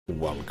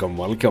Welcome,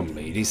 welcome,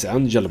 ladies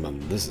and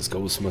gentlemen. This is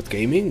Ghostmut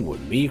Gaming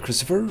with me,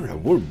 Christopher,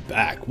 and we're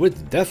back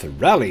with Death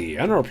Rally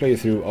and our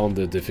playthrough on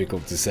the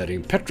difficulty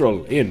setting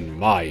Petrol in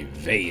My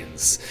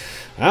Veins.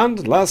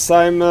 And last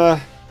time,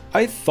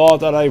 I thought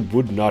that I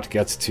would not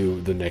get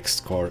to the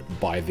next car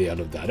by the end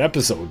of that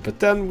episode, but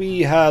then we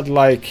had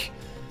like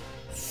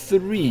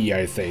 3,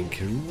 I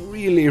think,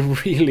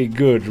 really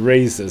good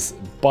races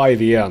by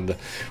the end,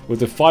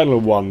 with the final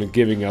one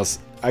giving us,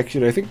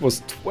 actually I think it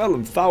was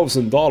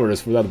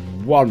 $12,000 for that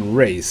one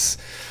race.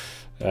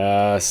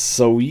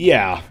 So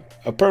yeah,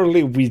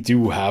 apparently we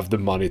do have the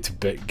money to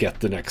get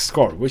the next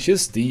car, which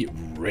is the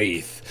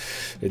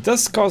Wraith. It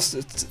does cost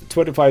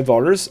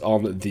 $25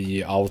 on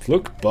the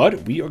Outlook,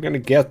 but we are gonna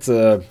get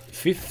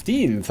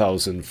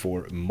 $15,000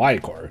 for my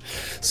car.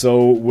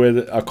 So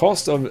with a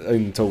cost of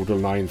in total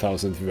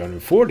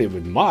 $9,340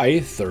 with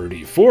my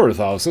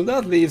 $34,000,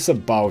 that leaves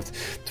about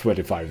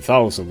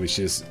 $25,000, which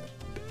is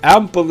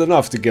ample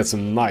enough to get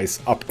some nice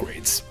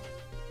upgrades.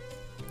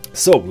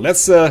 So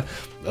let's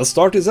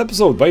start this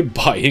episode by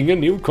buying a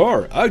new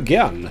car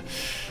again.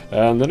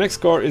 And the next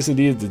car is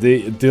indeed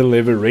the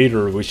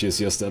Dvorak, which is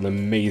just an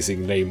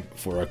amazing name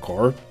for a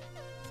car.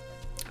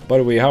 By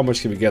the way, how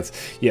much can we get?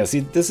 Yeah,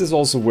 see, this is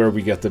also where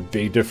we get the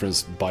big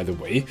difference, by the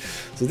way.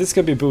 So this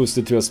can be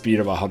boosted to a speed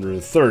of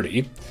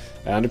 130.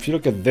 And if you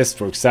look at this,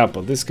 for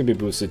example, this can be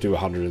boosted to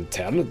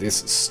 110. This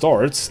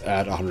starts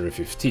at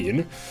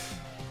 115.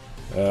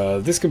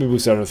 This can be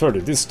boosted at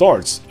 130. This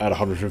starts at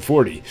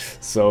 140.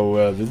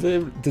 So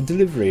the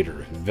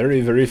Dvorak,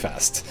 very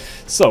fast.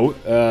 So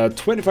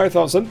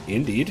 25,000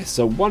 indeed.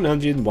 So 1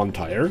 engine, 1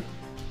 tire,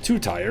 2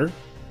 tire,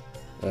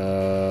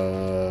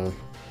 2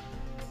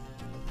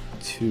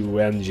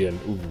 engine.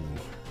 Ooh.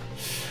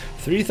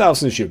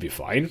 3,000 should be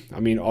fine. I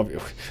mean,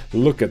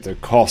 look at the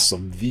cost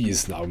of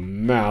these now.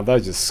 Man,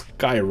 that just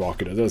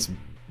skyrocketed. That's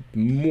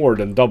more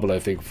than double, I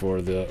think,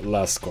 for the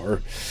last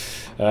car.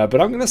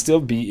 But I'm gonna still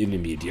be in the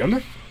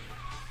medium.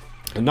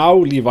 And now,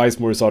 Levi's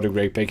Morisado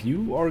Greg Peck,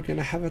 you are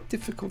gonna have a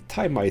difficult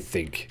time, I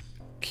think,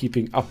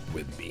 keeping up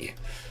with me.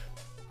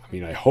 I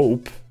mean, I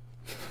hope.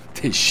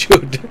 They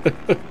should.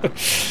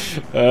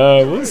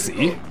 We'll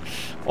see.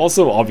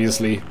 Also,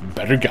 obviously,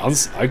 better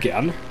guns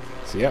again.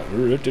 So yeah,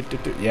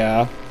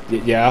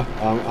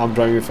 I'm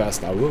driving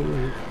fast now.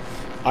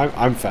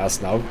 I'm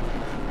fast now.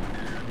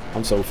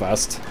 I'm so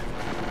fast.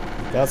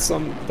 That's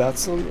some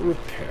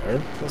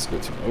repair. That's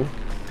good to know.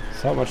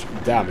 So how much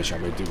damage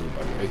am I doing,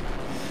 by the way?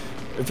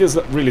 It feels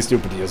really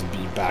stupid to just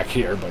be back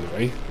here, by the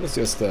way. Let's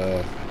just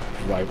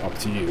drive up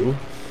to you.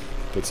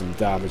 Put some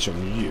damage on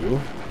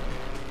you.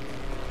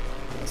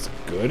 That's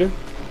good.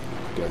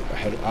 Get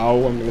ahead.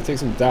 Ow, I'm gonna take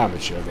some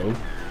damage here, though.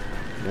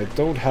 And I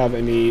don't have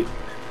any...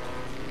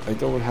 I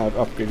don't have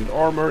upgraded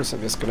armor, so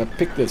I'm just gonna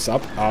pick this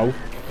up. Ow.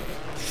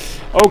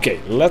 Okay,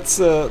 let's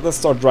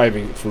start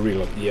driving for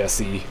real. Yeah,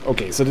 see.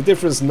 Okay, so the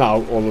difference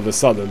now, all of a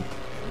sudden,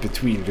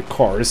 between the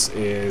cars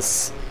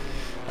is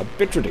a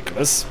bit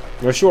ridiculous.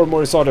 I'm sure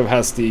Morisado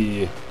has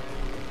the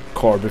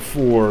car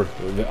before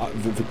the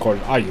car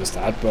that I used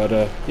had, but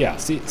yeah,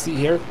 see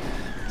here.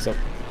 So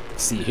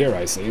see here,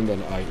 I say, and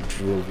then I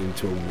drove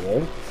into a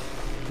wall.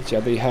 But yeah,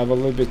 they have a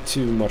little bit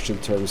too much in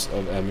terms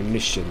of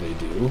ammunition. They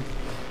do,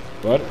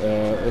 but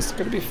it's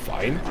gonna be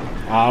fine.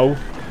 Ow,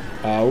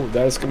 ow,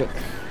 that's gonna.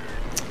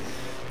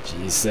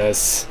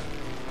 Jesus.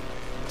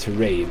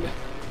 Terrain.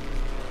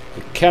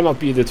 It cannot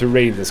be the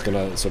terrain that's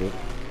gonna sort of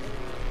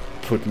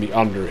put me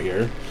under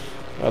here.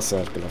 That's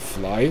not gonna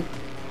fly.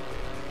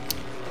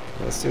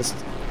 That's just...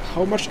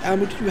 How much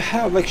ammo do you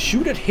have? Like,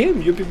 shoot at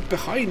him! You've been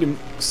behind him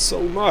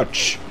so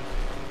much!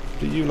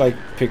 Do you, like,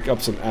 pick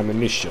up some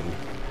ammunition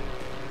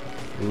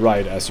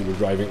right as you were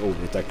driving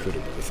over it? That could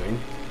have been the thing.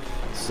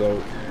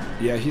 So,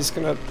 yeah, he's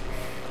gonna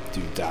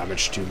do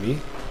damage to me.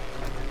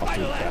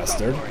 Fucking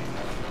bastard.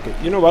 Okay,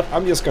 you know what?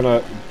 I'm just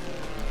gonna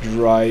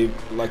drive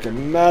like a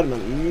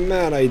madman.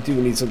 Man, I do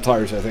need some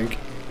tires, I think,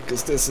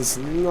 because this is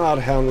not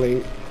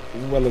handling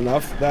well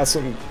enough. That's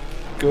some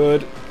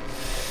good.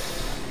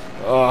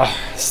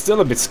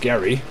 Still a bit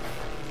scary,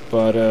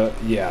 but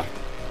yeah.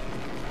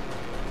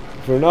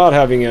 We're not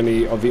having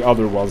any of the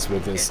other ones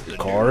with this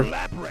car.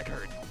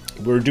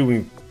 We're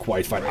doing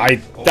quite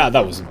fine.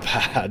 That was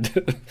bad.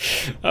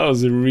 That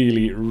was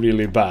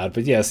really bad.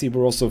 But yeah, see,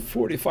 we're also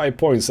 45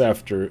 points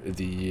after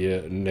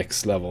the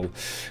next level,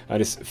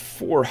 and it's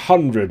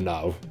 400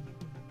 now.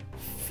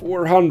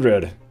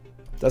 400.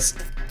 That's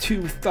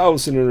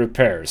 2,000 in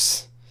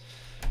repairs.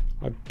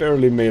 I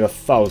barely made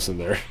 1,000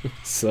 there,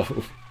 so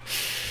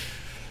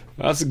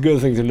that's a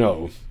good thing to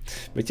know.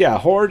 But yeah,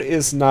 hard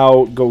is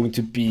now going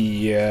to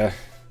be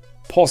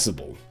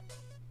possible.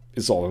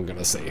 Is all I'm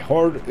gonna say.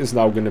 Hard is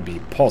now gonna be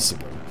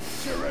possible.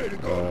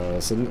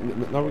 So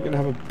now we're gonna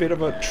have a bit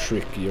of a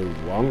trickier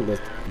one.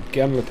 Let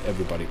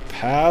everybody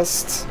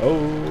past. Oh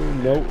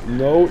no,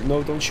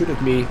 don't shoot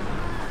at me.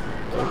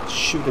 Don't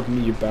shoot at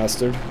me, you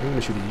bastard. I'm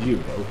gonna shoot at you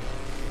though.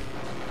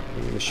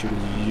 I'm gonna shoot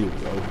at you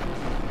though.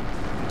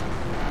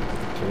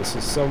 Okay, so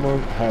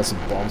someone has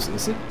bombs.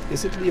 Is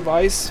it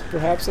Levi's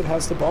perhaps that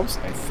has the bombs?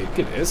 I think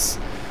it is.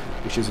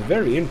 which is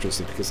very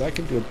interesting because I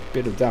can do a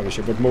bit of damage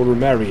here, but Motor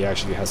Mary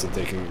actually hasn't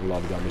taken a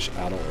lot of damage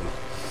at all.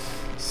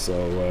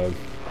 So,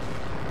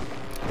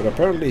 but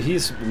apparently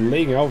he's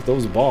laying out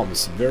those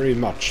bombs very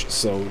much,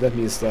 so that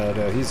means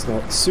that he's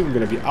not soon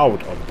going to be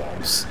out of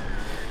bombs,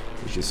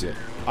 which is it.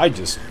 I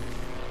just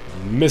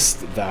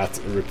missed that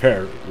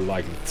repair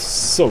like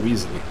so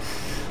easily.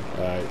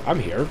 I'm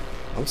here.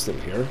 I'm still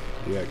here.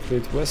 Yeah,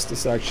 Clint West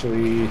is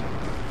actually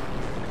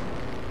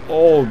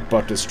all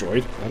but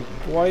destroyed. And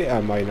why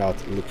am I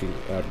not looking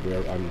at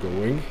where I'm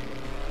going?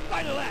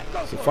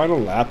 So final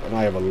lap, and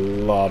I have a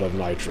lot of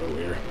nitro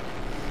here.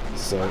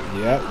 So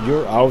yeah,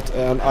 you're out,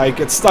 and I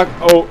get stuck.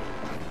 Oh,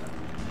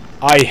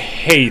 I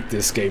hate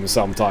this game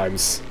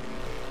sometimes.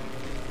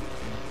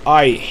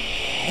 I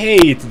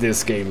hate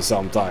this game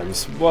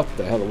sometimes. What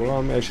the hell? Well,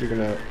 I'm actually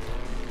gonna...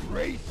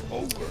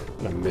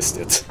 And I missed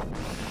it.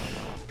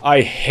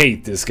 I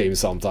hate this game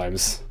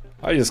sometimes.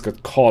 I just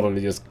got caught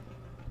and just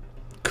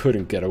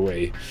couldn't get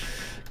away.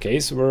 Okay,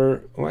 so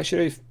we're... Well,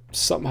 actually, I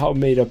somehow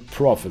made a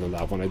profit on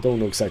that one. I don't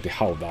know exactly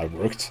how that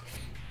worked.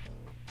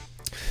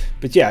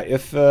 But yeah,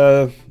 if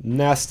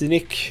Nasty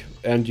Nick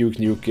and Duke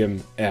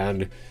Nukem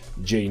and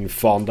Jane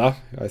Fonda,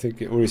 I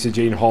think, or is it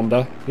Jane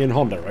Honda? Jane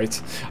Honda,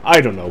 right?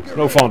 I don't know.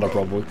 No Fonda,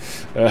 probably.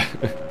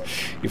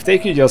 If they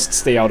could just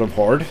stay out of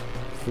hard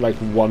for like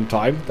one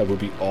time, that would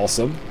be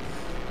awesome.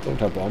 Don't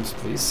have bombs,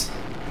 please.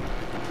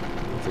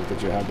 I think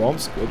that you have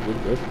bombs. Good,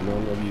 good, good.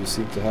 None of you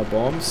seem to have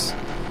bombs.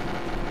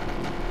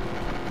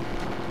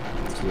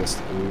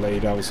 Just lay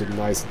down some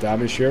nice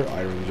damage here.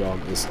 Iron John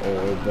is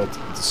all but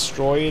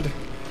destroyed.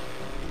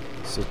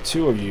 So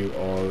two of you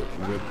are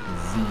with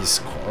these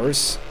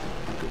cars.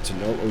 Good to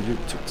know. Oh, you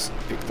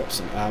picked up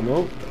some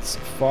ammo. That's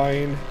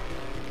fine.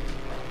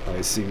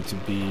 I seem to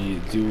be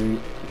doing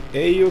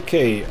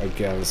a-okay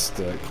against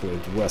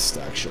Clint West,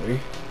 actually.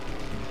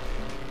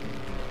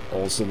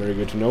 Also very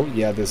good to know.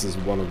 Yeah, this is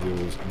one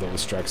of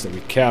those tracks that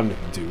we can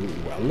do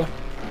well.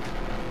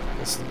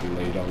 Let's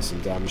lay down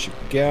some damage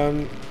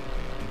again.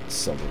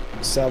 Someone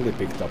sadly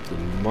picked up the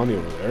money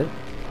over there.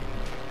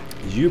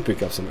 You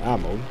pick up some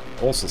ammo.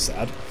 Also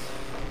sad.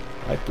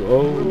 I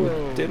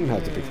didn't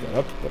have to pick that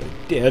up, but I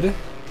did.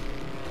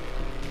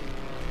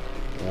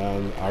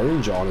 And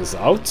Iron John is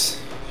out.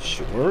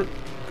 Sure.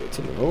 Good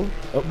to know.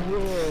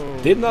 Oh,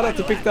 did not have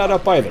to pick that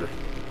up either.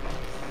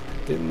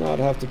 Did not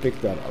have to pick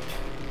that up.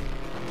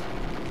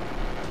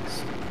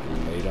 So,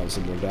 lay down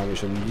some more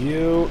damage on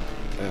you.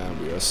 And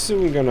we are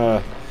soon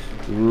gonna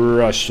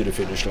rush to the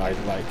finish line,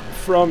 like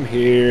from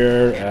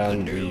here,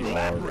 and we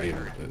are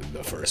in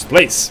the first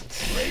place.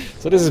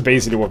 So this is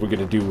basically what we're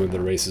gonna do in the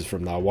races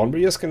from now on.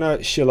 We're just gonna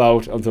chill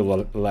out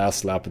until the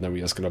last lap, and then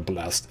we're just gonna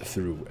blast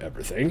through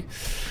everything,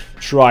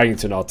 trying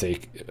to not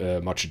take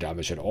much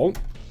damage at all.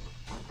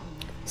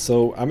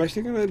 So I'm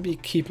actually gonna be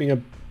keeping a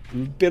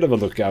bit of a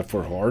lookout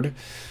for hard,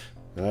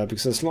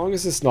 because as long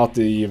as it's not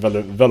the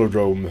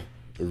velodrome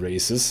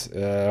races,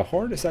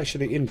 hard is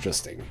actually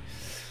interesting.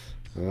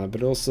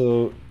 But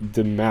also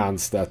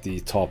demands that the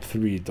top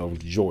 3 don't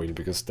join,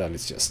 because then it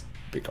just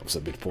becomes a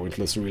bit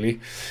pointless, really.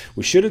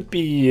 We shouldn't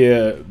be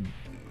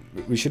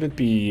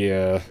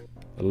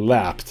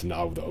lapped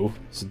now, though,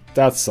 so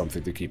that's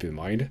something to keep in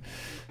mind.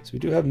 So we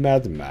do have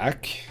Mad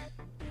Mac.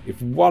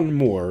 If one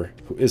more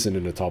who isn't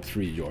in the top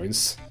 3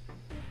 joins,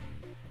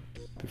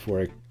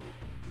 before I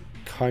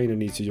kind of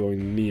need to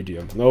join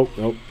medium. Nope,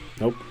 nope,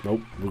 nope,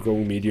 nope. We're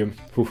going medium.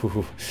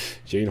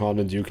 Jane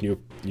Honda and Duke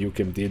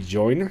Nukem did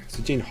join.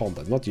 So Jane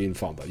Honda, not Jane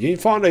Fonda. Jane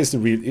Fonda is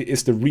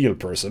the real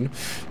person.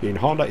 Jane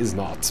Honda is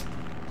not.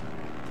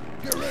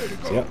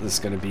 So yeah, this is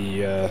gonna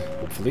be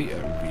hopefully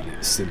a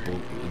really simple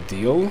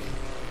deal.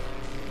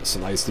 It's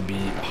nice to be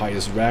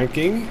highest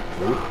ranking.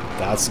 Oh,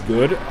 that's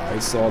good. I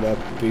saw that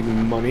big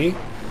money.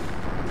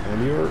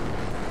 And you're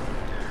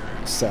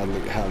sadly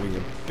having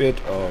a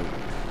bit of...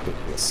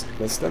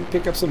 Let's then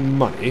pick up some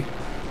money.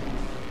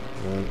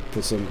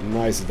 Put some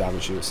nice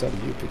damage here.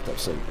 Sadly, you picked up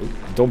some...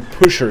 Don't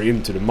push her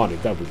into the money.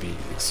 That would be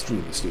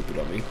extremely stupid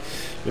of me.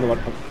 You know what?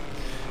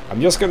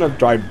 I'm just gonna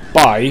drive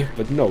by.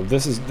 But no,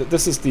 this is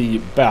the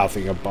bad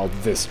thing about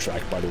this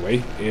track, by the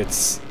way.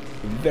 It's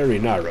very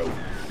narrow.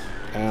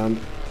 And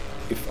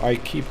if I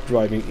keep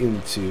driving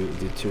into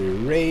the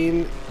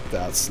terrain,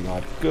 that's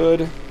not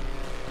good.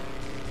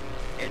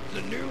 It's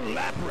a new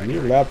lap record. The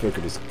new lap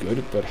record is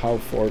good, but how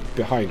far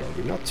behind are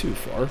we? Not too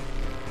far.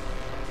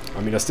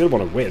 I mean, I still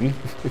want to win.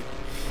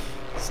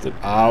 Still,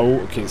 ow.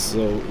 Okay,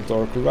 so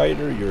Dark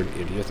Rider, you're an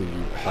idiot and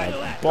you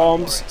have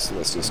bombs. So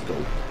let's just go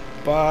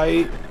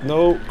by.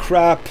 No,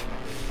 crap.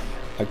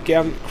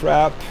 Again,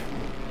 crap.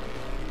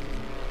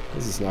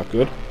 This is not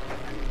good.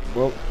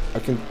 Well, I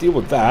can deal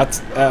with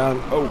that.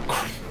 And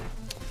oh,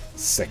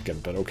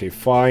 second, but okay,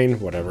 fine,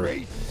 whatever.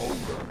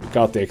 We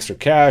got the extra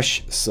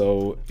cash,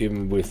 so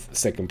even with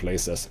second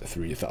place, that's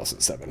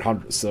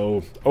 3,700.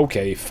 So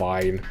okay,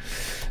 fine.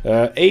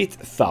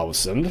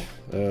 8,000.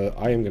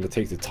 I am gonna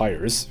take the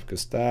tires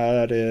because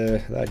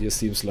that just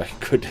seems like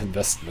a good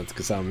investment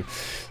because I'm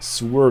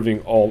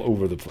swerving all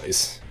over the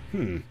place.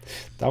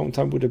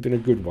 Downtime would have been a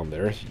good one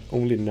there.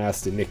 Only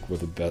Nasty Nick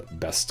with the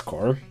best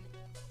car.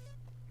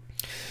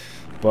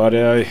 But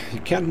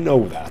you can't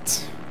know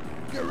that.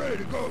 Get ready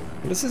to go.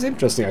 This is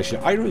interesting,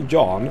 actually. Iron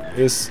John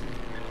is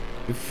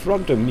in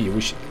front of me,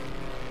 which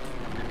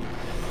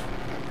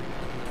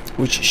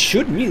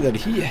should mean that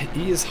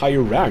he is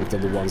higher ranked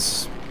than the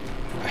ones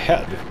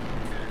ahead,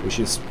 which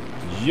is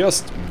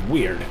just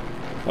weird.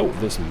 Oh,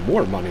 there's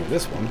more money in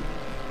this one.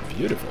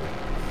 Beautiful.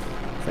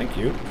 Thank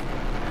you.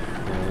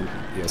 And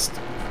just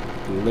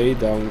lay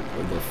down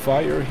the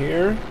fire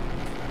here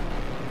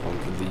on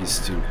these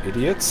two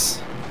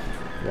idiots.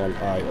 While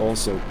I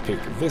also pick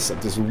this up.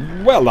 This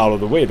is well out of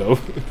the way, though.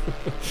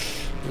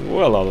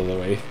 Well out of the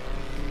way.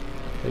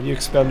 Have you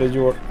expended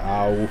your...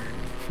 Ow.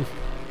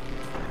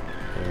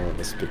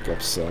 Let's pick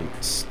up some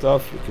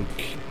stuff. We can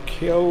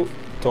kill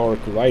Dark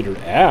Rider,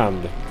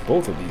 and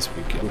both of these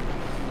we kill.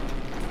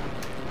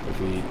 If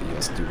we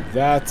just do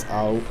that.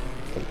 Ow.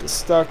 Don't get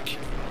stuck.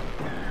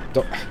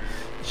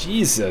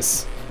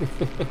 Jesus.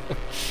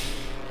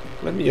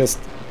 Let me just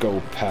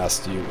go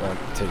past you and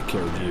take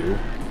care of you.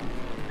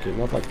 Okay,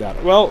 not like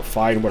that. Well,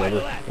 fine, whatever.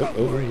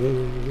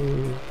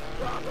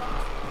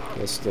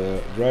 Just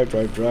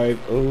drive.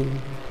 Oh,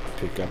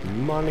 pick up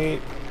money,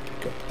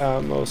 pick up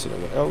ammo so no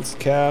one else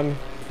can.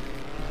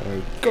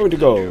 I'm going to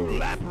go.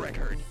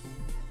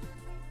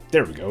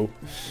 There we go.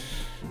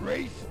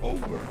 Race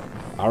over.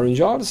 Iron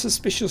John is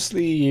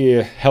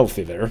suspiciously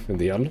healthy there in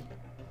the end.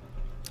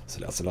 So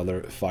that's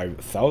another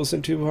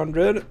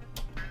 5,200.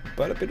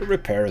 But a bit of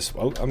repair as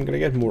well. I'm gonna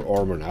get more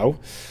armor now.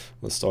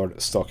 We'll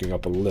start stocking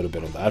up a little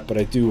bit on that, but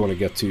I do want to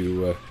get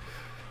to...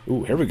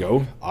 ooh, here we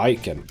go. I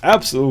can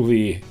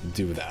absolutely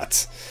do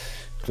that.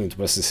 Clint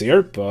West is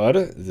here,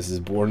 but this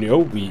is Borneo.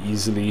 We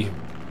easily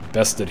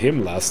bested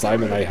him last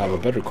time, and I have a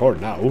better car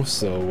now,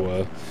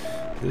 so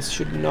this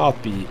should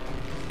not be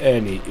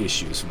any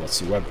issues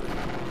whatsoever.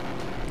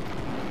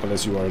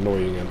 Unless you are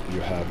annoying and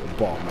you have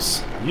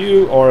bombs.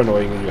 You are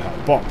annoying and you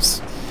have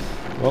bombs.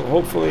 Well,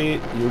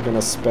 hopefully you're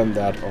gonna spend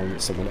that on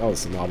someone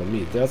else and not on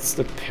me. That's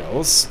the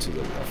pills to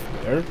the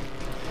left there.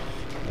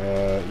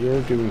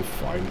 You're doing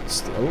fine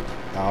still.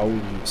 Ow,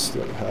 you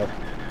still have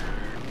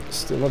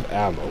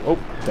ammo. Oh,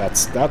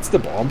 that's the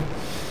bomb.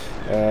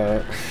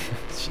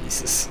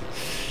 Jesus.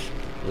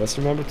 Let's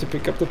remember to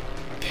pick up the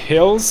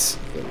pills.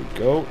 There we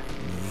go.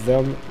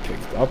 Them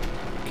picked up.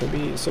 Can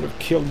we sort of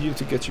kill you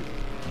to get you?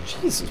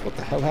 Jesus, what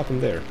the hell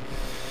happened there?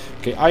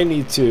 Okay, I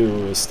need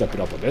to step it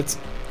up a bit.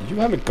 You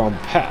haven't gone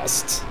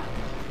past,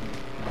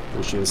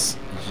 which is...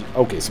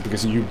 Okay, so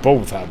because you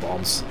both have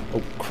bombs.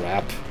 Oh,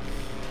 crap.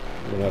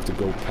 I'm gonna have to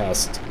go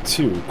past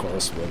 2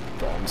 cars with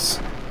bombs.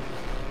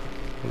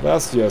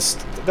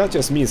 That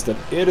just means that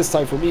it is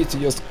time for me to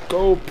just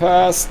go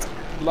past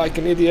like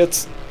an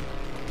idiot.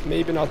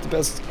 Maybe not the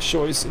best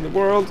choice in the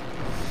world,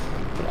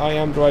 but I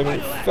am driving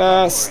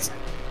fast,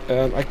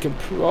 and I can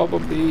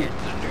probably...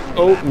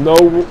 Oh,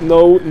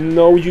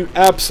 no, you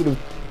absolute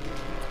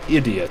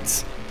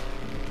idiot.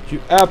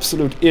 You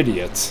absolute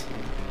idiot.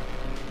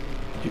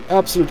 You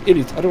absolute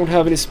idiot. I don't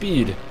have any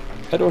speed.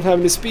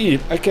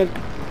 I can't...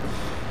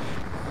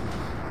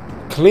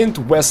 Clint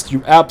West,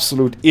 you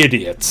absolute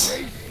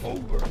idiot.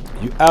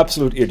 You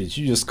absolute idiot.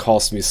 You just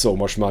cost me so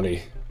much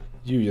money.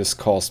 You just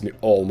cost me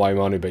all my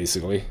money,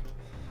 basically.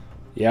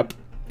 Yep,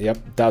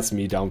 that's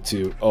me down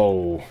to...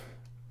 Oh...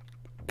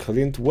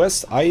 Clint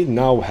West, I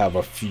now have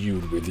a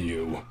feud with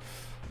you.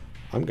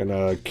 I'm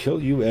gonna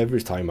kill you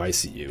every time I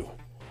see you.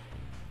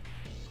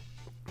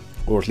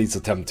 Or at least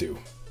attempt to.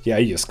 Yeah,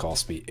 he just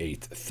cost me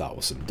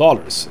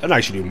 $8,000. And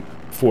actually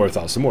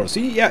 4,000 more. So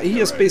he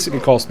has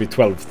basically cost me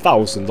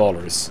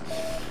 $12,000.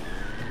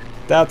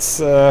 That's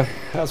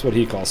what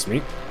he cost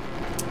me.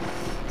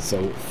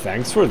 So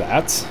thanks for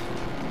that.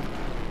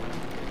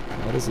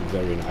 That is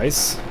very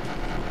nice.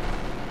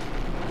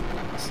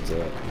 Just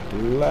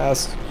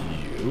blast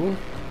you.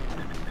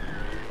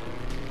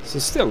 So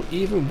still,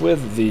 even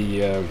with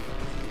the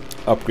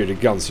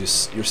upgraded guns,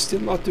 you're still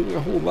not doing a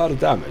whole lot of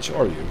damage,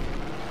 are you?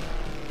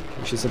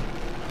 Which is a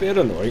bit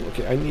annoying.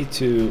 Okay, I need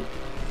to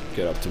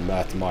get up to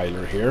Matt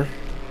Myler here.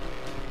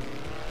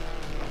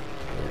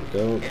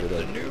 There we go, bit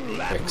of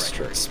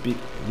extra speed.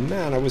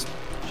 Man, I was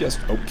just...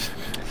 Oh,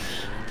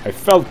 I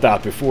felt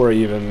that before I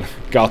even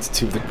got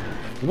to the...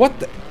 What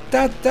the...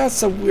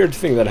 That's a weird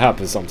thing that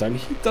happens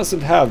sometimes. He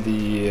doesn't have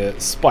the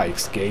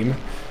spikes game.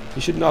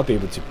 He should not be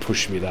able to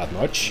push me that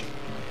much.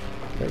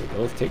 There we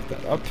go, take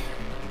that up.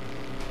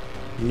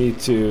 Need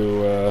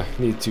to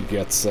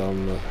get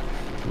some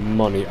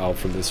money out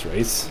from this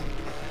race,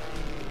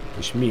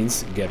 which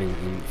means getting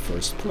in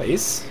first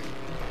place.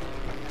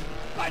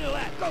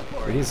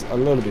 He's a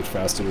little bit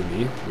faster than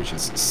me, which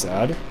is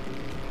sad. He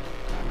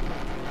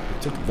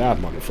took that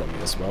money from me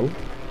as well.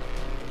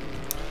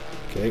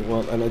 Okay,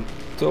 well, and I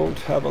don't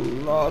have a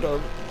lot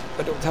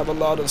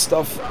of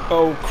stuff.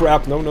 Oh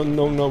crap! No.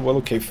 Well,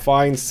 okay,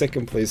 fine.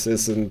 Second place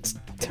isn't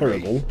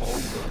terrible.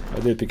 I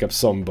did pick up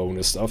some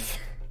bonus stuff.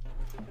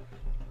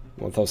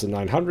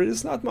 1,900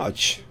 is not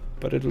much,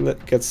 but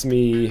it gets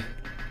me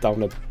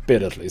down a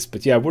bit at least.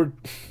 But yeah, we're...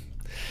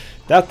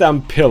 That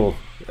damn pill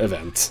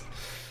event,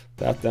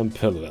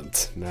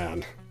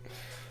 man.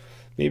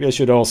 Maybe I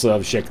should also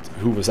have checked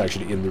who was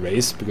actually in the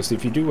race, because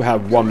if you do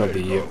have one of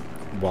the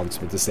ones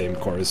with the same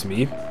car as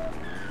me,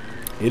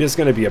 it is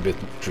going to be a bit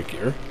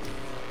trickier.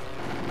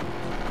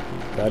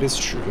 That is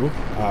true.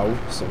 Ow,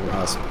 someone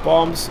has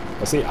bombs.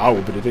 I say ow,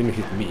 but it didn't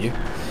hit me.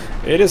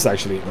 It is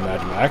actually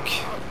Mad Mac.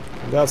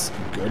 That's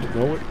good.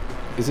 No,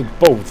 is it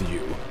both of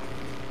you?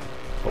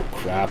 Oh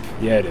crap.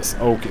 Yeah, it is.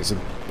 Okay, so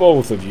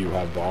both of you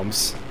have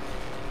bombs.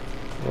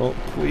 Well,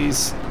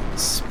 please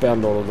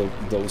spend all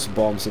of those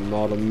bombs and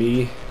not on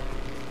me.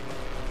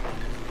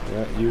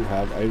 Yeah, you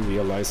have. I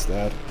realize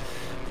that.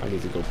 I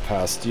need to go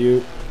past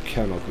you.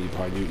 Cannot be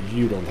behind you.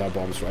 You don't have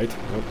bombs, right?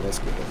 Nope, that's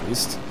good at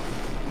least.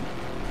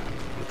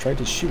 You're trying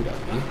to shoot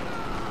at me.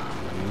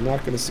 I'm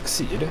not going to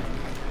succeed.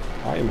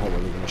 I am, however,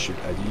 going to shoot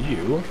at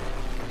you.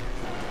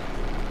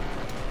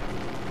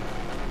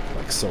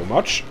 Like so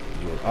much.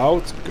 You're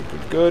out. Good,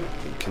 good, good.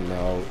 We can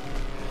now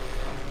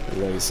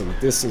lay some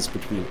distance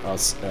between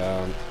us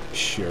and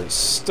sheer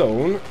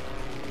stone.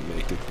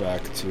 Make it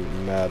back to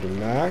Mad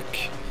Mac.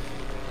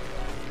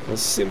 I'll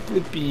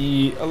simply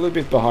be a little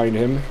bit behind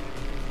him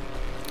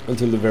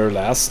until the very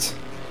last,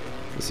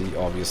 because he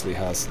obviously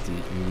has the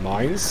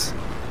mines.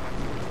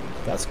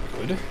 That's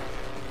good.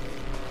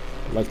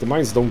 Like, the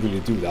mines don't really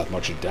do that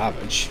much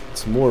damage.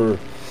 It's more,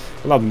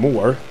 well, not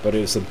more, but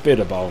it's a bit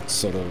about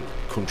sort of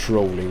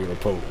controlling your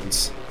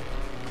opponents.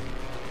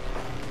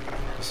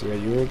 So yeah,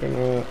 you're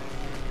gonna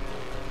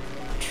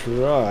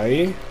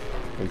try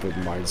and put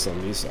mines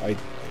on me, so I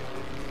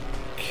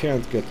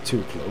can't get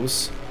too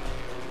close.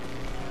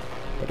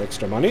 But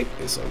extra money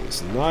is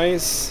always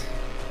nice.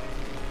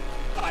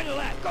 Final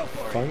lap, go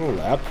for it. Final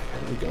lap.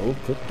 There we go.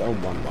 Put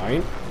down one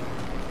mine.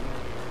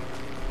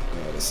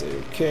 That is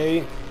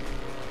okay.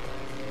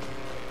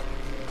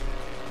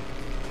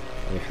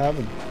 I have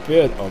a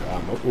bit of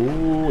ammo.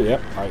 Ooh,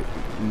 yep. I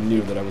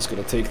knew that I was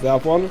going to take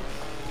that one.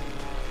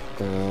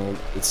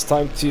 It's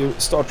time to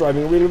start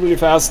driving really, really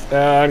fast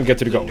and get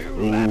to the goal.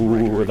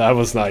 Ooh, that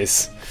was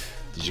nice.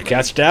 Did you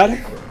catch that?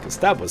 Because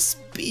that was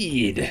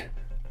speed.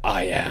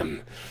 I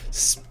am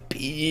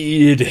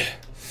speed.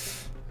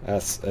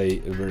 As a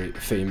very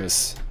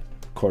famous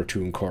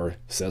cartoon car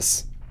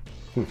says.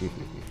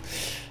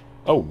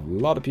 Oh, a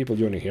lot of people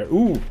joining here.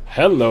 Ooh,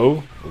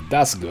 hello. Well,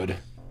 that's good.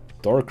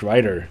 Dark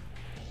Rider.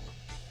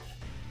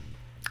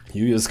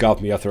 You just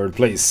got me a third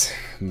place,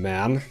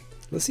 man.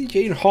 Let's see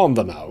Jane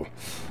Honda now.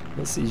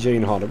 Let's see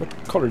Jane Honda.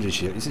 What color did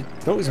she have? Is it?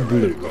 No, it's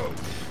blue.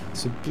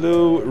 So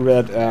blue,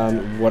 red,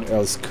 and what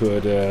else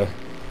could the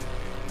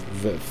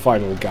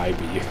final guy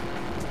be?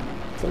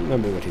 I don't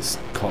remember what his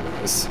color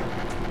is.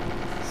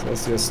 So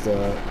let's just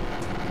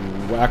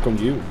whack on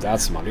you.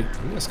 That's money.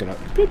 I'm just gonna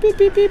beep beep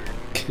beep beep.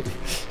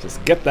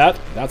 Just get that.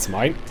 That's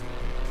mine.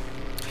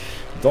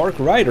 Dark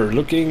Rider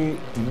looking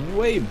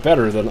way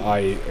better than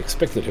I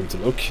expected him to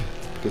look,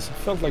 because it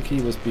felt like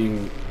he was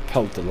being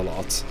pelted a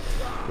lot.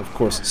 Of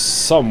course,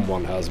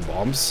 someone has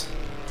bombs.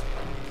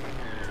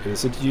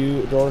 Is it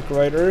you, Dark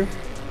Rider?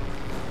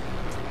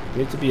 You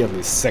need to be at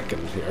least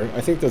second here.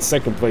 I think that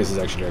second place is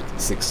actually like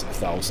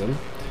 6,000,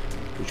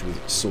 which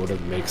would sort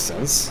of make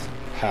sense.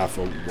 Half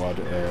of what...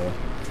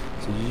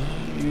 so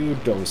you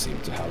don't seem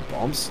to have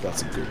bombs.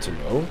 That's good to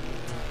know.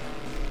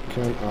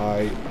 Can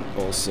I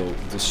also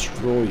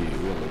destroy you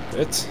a little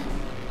bit?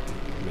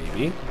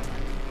 Maybe.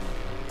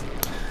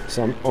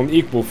 So I'm on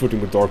equal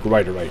footing with Dark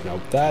Rider right now.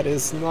 That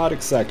is not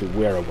exactly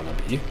where I want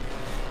to be.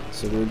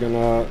 So we're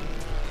gonna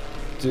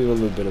do a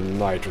little bit of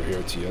nitro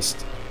here to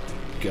just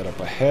get up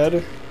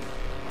ahead.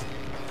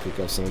 Pick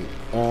up some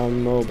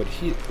ammo, but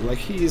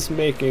he's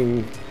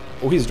making...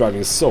 Oh, he's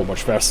driving so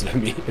much faster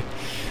than me.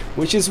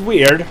 Which is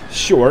weird.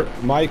 Sure,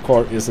 my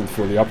car isn't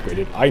fully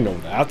upgraded. I know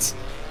that.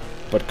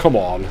 But come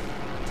on.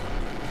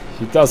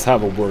 He does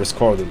have a worse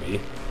car than me.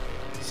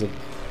 It's a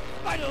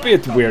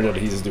bit weird that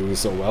he's doing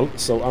so well.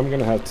 So I'm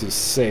gonna have to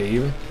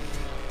save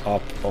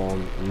up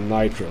on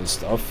nitro and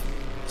stuff,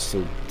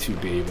 so to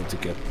be able to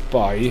get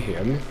by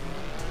him.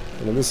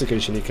 And on this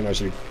occasion he can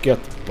actually get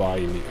by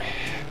me.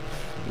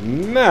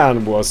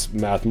 Man, was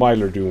Matt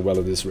Myler doing well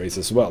in this race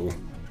as well.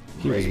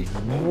 He was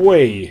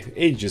way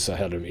ages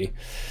ahead of me.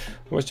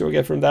 How much do I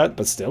get from that?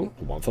 But still,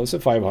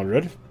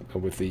 1,500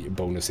 with the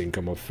bonus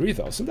income of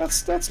 3,000.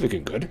 That's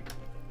looking good.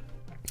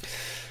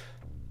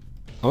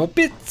 I'm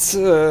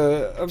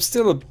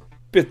still a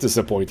bit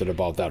disappointed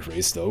about that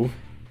race though.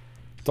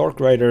 Dark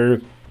Rider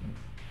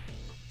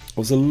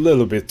was a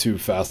little bit too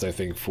fast, I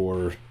think,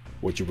 for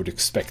what you would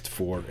expect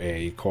for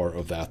a car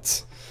of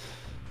that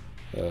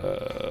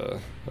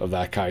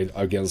kind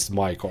against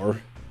my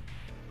car.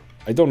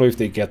 I don't know if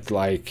they get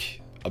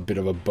like a bit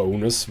of a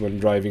bonus when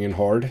driving in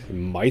hard. It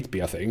might be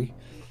a thing.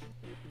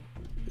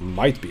 It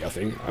might be a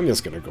thing. I'm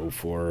just gonna go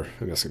for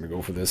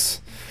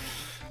this.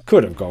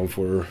 Could have gone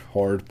for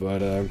hard,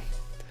 but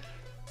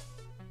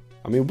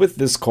I mean, with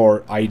this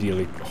car,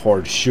 ideally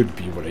hard should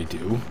be what I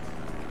do.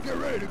 Get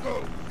ready to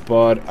go.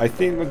 But I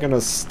think we're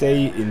gonna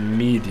stay in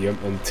medium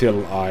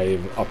until I've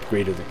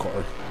upgraded the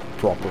car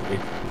properly.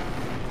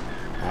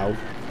 Ow.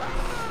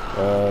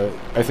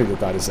 I think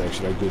that is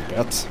actually a good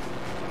bet.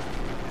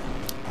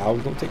 Ow,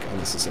 don't take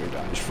unnecessary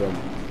damage from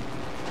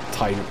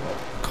tiny...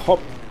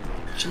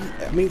 Gee,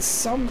 I mean,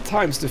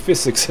 sometimes the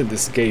physics in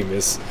this game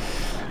is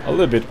a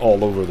little bit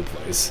all over the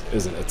place,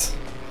 isn't it?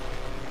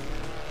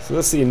 So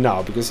let's see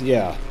now, because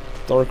yeah,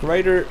 Dark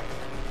Rider,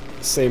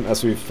 same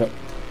as we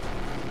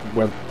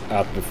went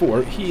at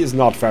before, he is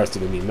not faster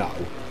than me now.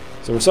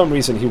 So for some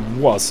reason he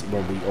was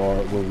when we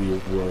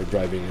were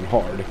driving in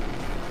hard.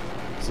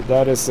 So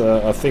that is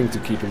a thing to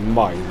keep in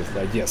mind,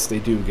 that yes, they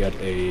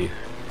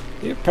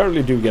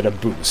apparently do get a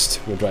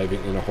boost when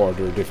driving in a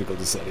harder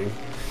difficulty setting.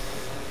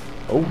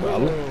 Oh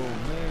well,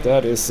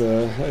 that is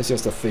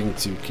just a thing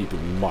to keep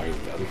in mind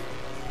then.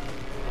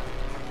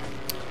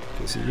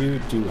 Okay, so you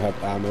do have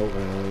ammo,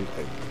 and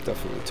I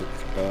definitely took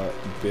a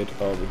bit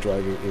of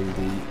driving in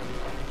the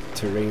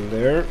terrain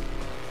there.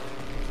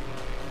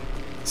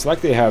 It's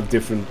like they have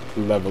different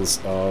levels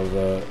of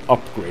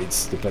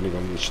upgrades depending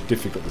on which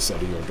difficulty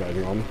setting you're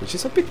driving on, which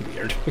is a bit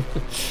weird.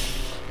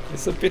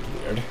 It's a bit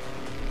weird.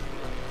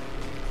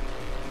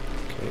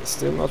 Okay,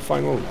 still not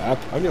final lap.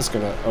 I'm just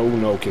gonna... Oh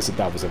no, okay, so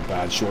that was a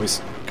bad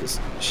choice, because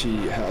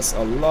she has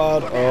a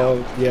lot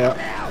of... Yeah.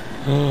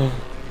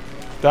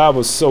 That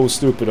was so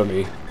stupid of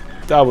me.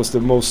 That was the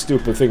most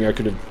stupid thing I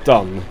could have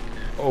done.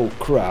 Oh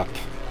crap.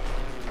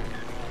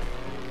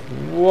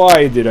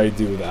 Why did I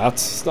do that?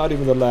 It's not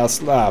even the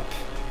last lap.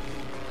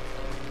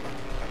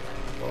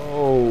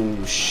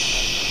 Oh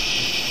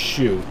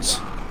shoot.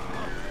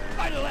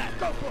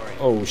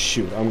 Oh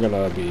shoot, I'm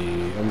gonna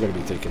be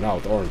taken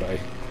out, aren't I?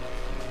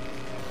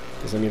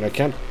 Because I mean, I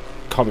can't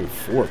come in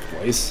 4th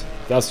place.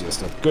 That's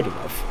just not good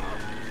enough.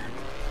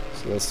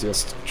 So let's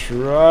just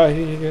try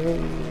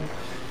and...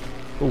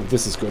 Oh,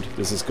 this is good,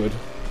 this is good.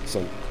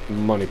 Some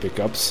money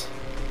pickups.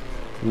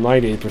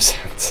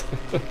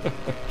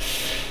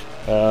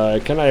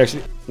 98%. Can I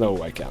actually...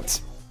 No, I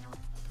can't.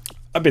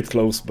 A bit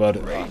close, but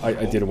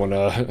I didn't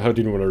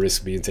wanna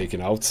risk being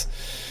taken out.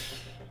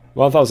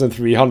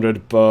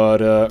 1,300,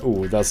 but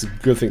oh, that's a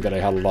good thing that I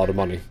had a lot of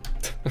money.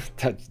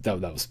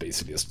 that was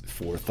basically just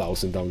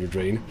 4,000 down the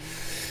drain.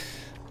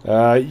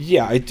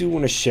 Yeah, I do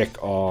want to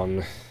check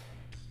on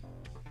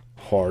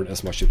hard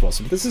as much as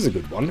possible. This is a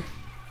good one.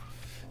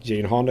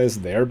 Jane Honda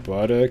is there,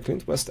 but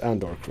Clint West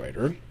and Dark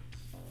Rider.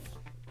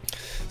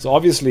 So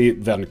obviously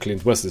then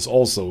Clint West is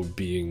also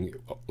being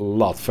a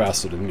lot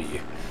faster than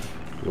me,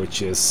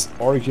 which is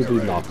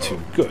arguably not too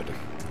good.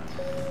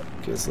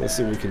 Okay, so let's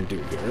see what we can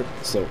do here.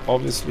 So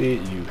obviously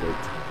you go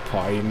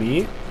pie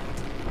me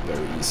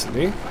very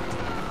easily.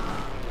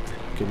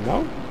 Okay,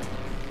 now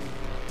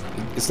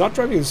it's not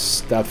driving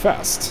that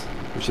fast,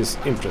 which is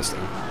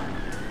interesting.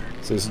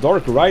 So it's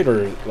Dark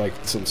Rider like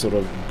some sort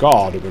of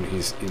god when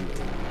he's in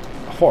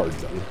hard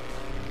then.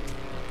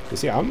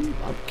 Because yeah, I'm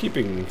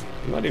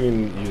not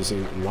even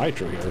using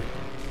nitro here.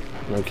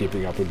 I'm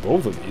keeping up with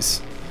both of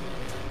these.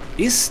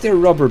 Is there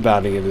rubber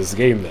banding in this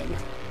game then?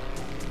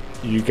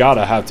 You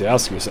gotta have to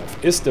ask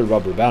yourself, is there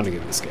rubber banding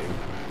in this game?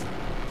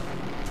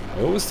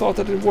 I always thought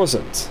that it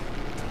wasn't,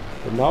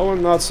 but now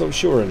I'm not so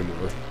sure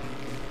anymore.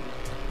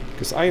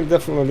 Because I am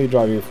definitely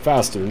driving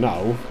faster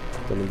now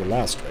than in the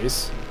last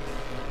race,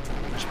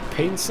 which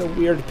paints a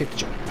weird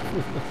picture.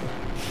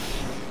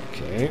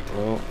 Okay,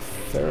 well,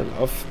 fair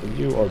enough.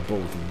 You are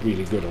both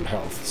really good on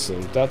health, so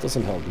that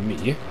doesn't help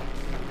me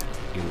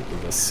in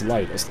the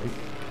slightest.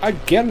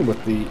 Again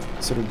with the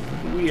sort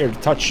of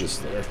weird touches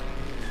there.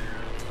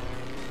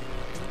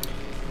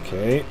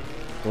 Okay,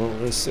 well,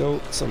 there's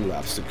still some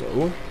laps to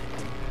go.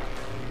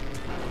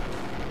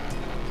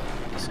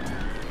 So,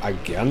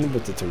 again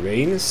with the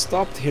terrain,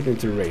 stopped hitting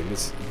terrain.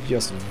 It's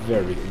just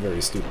very, very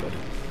stupid.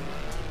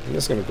 I'm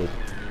just gonna go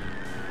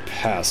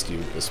past you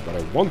is what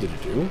I wanted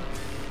to do.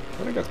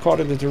 But I got caught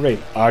in the terrain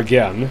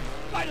again.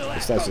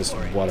 Because that's just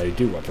what I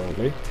do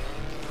apparently.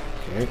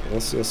 Okay,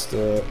 let's just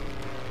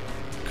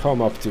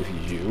come up to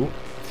you.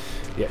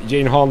 Yeah,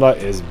 Jane Honda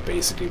is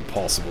basically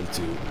impossible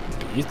to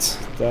beat.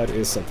 That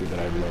is something that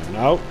I've learned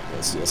now.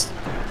 Let's just...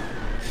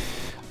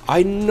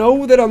 I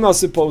know that I'm not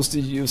supposed to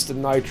use the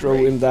nitro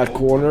in that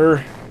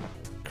corner.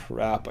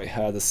 Crap, I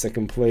had a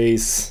 2nd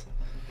place.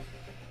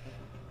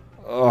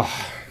 Oh,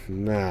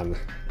 man.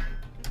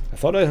 I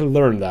thought I had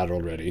learned that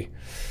already.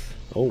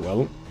 Oh,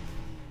 well.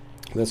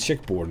 Let's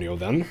check Borneo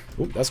then.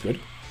 Oh, that's good.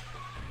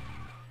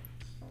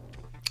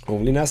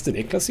 Only Nasty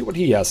Nick. Let's see what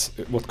he has,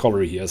 what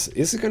color he has.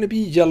 Is it going to be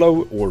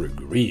yellow or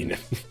green?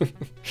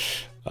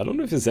 I don't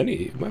know if there's any.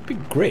 It might be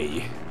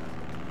gray.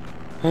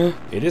 Huh?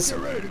 It is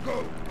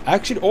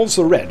actually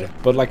also red,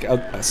 but like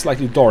a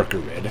slightly darker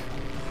red.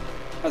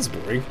 That's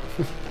boring.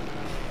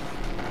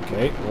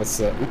 Okay,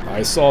 let's.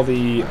 I saw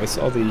the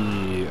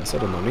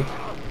money.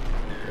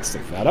 Let's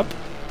take that up.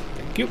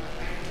 Thank you.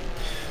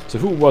 So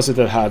who was it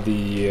that had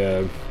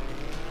the?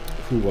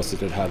 Who was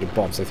it that had the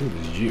bombs? I think it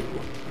was you.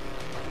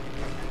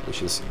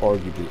 Which is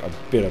arguably a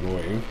bit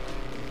annoying.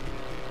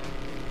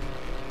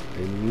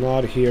 I'm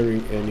not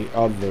hearing any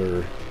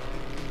other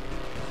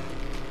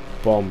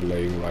bomb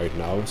laying right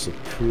now, so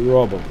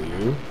probably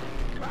you.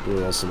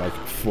 We're also like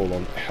full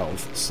on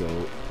health, so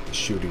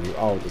shooting you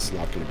out is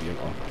not going to be an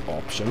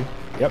option.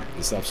 Yep,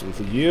 it's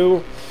absolutely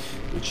you,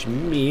 which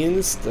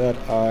means that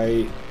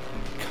I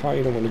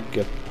kind of want to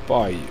get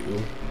by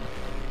you.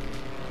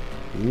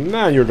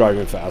 Man, you're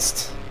driving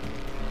fast.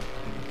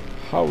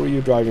 How are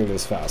you driving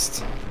this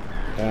fast?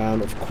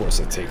 And of course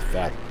I take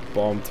that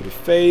bomb to the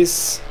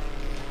face.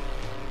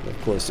 And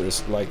of course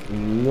there's like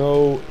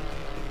no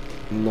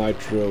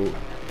nitro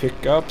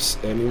pickups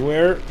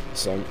anywhere,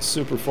 so I'm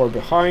super far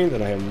behind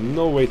and I have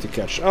no way to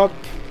catch up.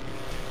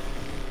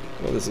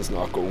 Well, this is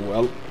not going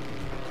well.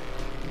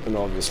 And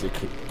obviously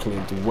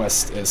Clint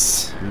West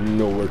is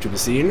nowhere to be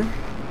seen.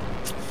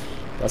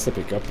 That's the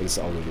pickup, and it's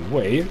out of the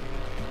way.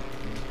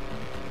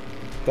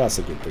 That's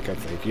a good pickup,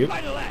 thank you.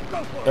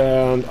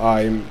 And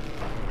I'm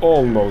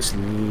almost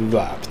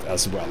lapped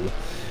as well.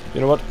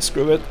 You know what,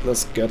 screw it,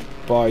 let's get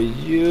by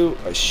you.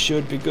 I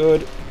should be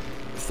good.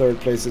 Third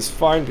place is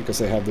fine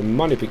because I have the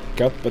money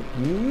pickup, but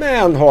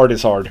man, hard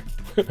is hard.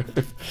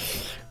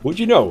 Would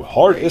you know,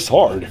 hard is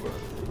hard.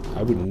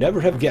 I would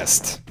never have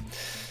guessed.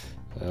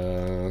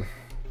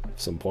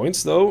 Some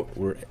points though,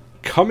 we're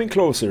coming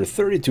closer,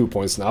 32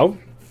 points now.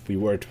 We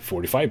were at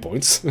 45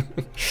 points.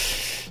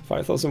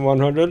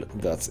 5,100,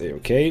 that's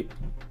a-okay.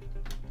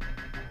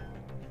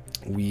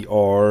 We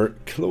are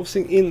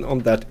closing in on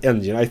that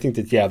engine. I think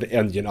that, yeah, the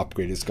engine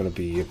upgrade is going to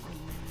be...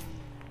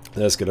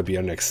 That's going to be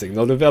our next thing.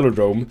 Now, the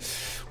velodrome,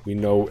 we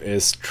know,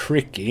 is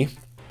tricky.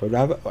 But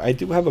I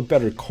do have a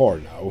better car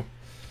now.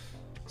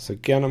 So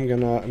again, I'm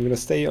gonna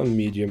stay on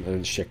medium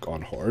and check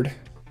on hard.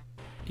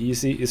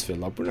 Easy is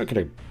filled up. We're not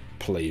going to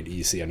play it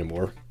easy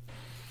anymore.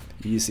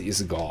 Easy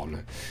is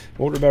gone.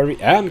 Motorberry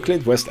and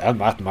Clint West and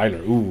Matt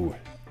Myler. Ooh.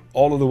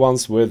 All of the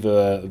ones with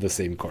the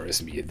same car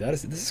as me.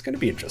 This is going to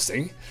be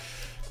interesting.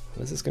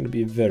 This is going to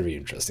be very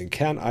interesting.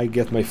 Can I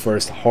get my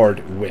first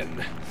hard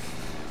win?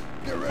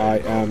 I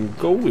am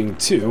going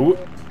to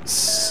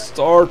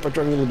start by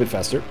driving a little bit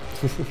faster.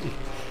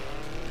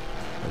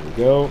 There we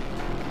go.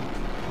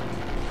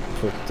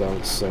 Put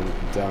down some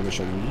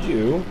damage on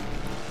you.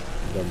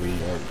 Then we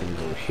are going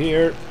to go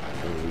here.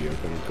 And we are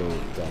going to go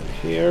down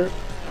here.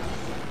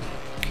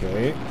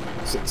 Okay.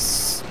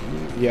 So,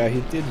 yeah,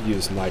 he did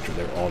use nitro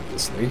there,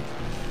 obviously.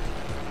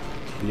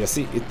 But yeah,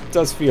 see, it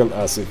does feel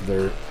as if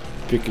they're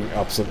picking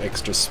up some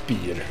extra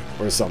speed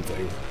or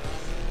something.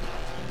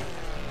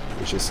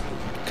 Which is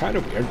kind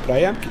of weird, but I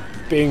am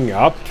keeping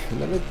up.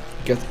 And then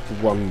I get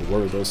one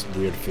more of those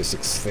weird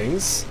physics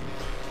things.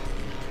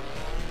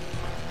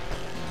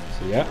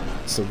 So yeah,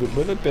 so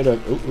with a bit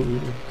of...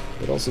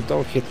 but also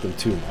don't hit them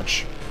too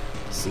much.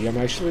 See, I'm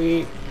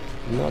actually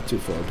not too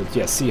far, but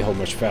yeah, see how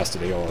much faster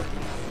they are.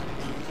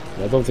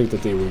 I don't think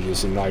that they were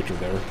using nitro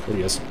there.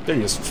 They're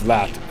just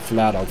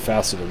flat out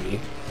faster than me.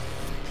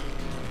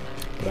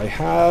 But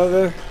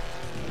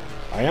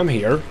I am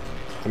here.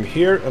 I'm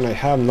here and I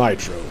have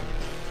nitro,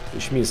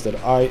 which means that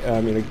I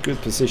am in a good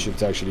position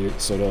to actually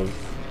sort of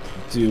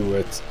do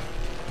it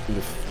in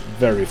the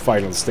very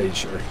final stage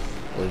here,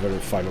 or very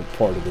final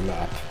part of the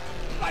map.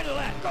 Final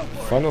lap, go for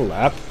it. Final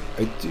lap.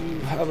 I do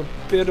have a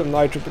bit of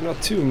nitro, but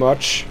not too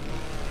much.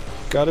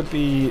 Gotta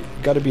be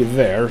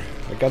there.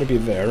 I gotta be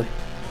there.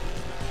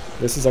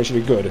 This is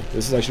actually good.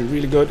 This is actually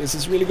really good. This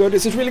is really good.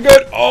 This is really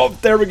good. Oh,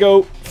 there we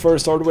go.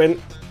 First hard win.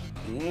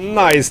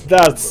 Nice.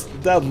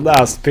 That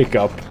last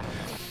pickup.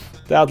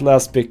 That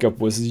last pickup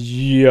was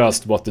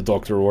just what the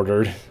doctor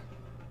ordered.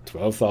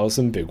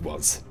 12,000 big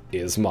ones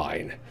is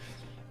mine.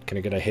 Can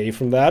I get a hay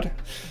from that?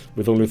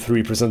 With only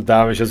 3%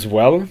 damage as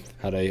well.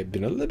 Had I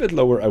been a little bit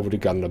lower, I would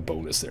have gotten a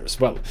bonus there as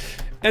well.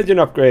 Engine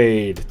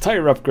upgrade.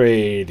 Tire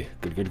upgrade.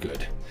 Good, good,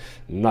 good.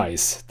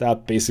 Nice.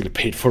 That basically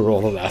paid for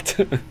all of that.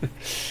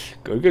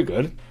 Good, good,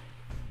 good.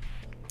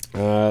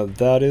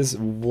 That is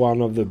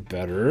one of the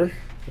better.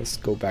 Let's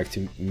go back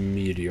to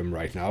medium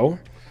right now.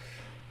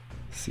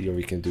 See what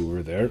we can do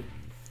over there.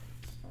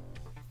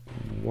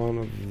 One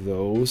of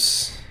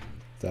those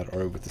that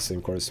are with the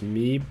same car as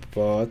me,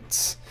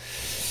 but...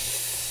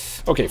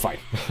 Okay, fine.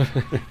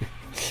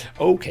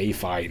 Okay,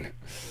 fine.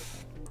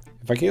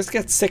 If I can just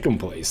get second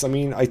place, I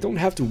mean, I don't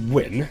have to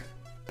win,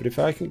 but if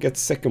I can get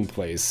second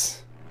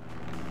place,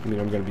 I mean,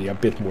 I'm gonna be a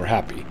bit more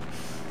happy.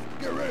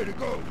 Get ready to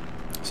go.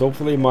 So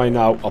hopefully my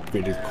now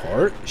upgraded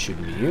car should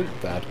mean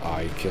that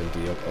I can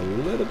deal a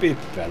little bit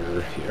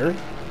better here.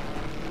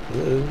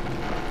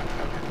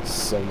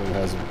 Someone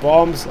has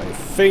bombs. I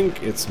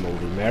think it's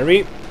Motor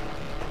Mary.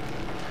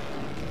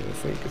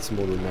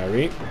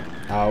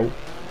 Ow.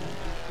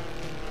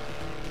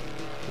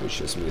 Which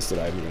just means that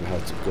I'm gonna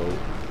have to go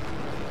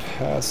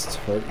past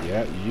her.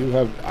 Yeah, you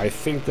have... I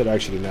think that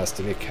actually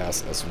Nasty Nick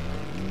has as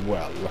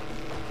well.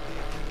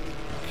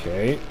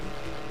 Okay.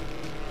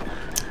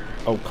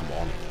 Oh, come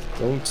on.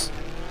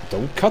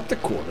 Don't cut the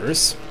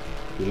corners.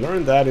 We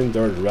learned that in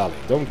Dirt Rally.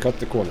 Don't cut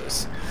the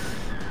corners.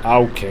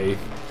 Okay.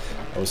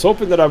 I was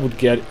hoping that I would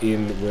get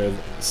in with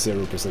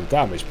 0%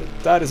 damage,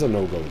 but that is a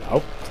no-go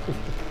now.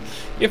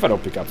 If I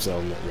don't pick up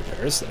some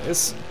repairs, that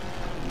is.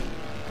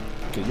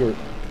 Okay, you're...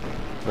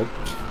 Nope.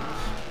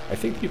 I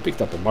think you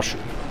picked up a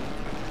mushroom.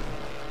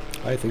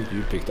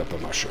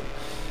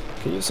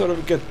 Can you sort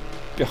of get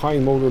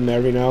behind Motor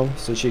Mary now,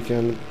 so she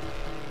can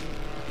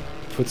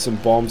put some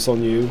bombs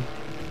on you.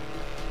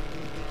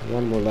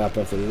 One more lap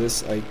after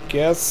this, I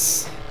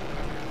guess.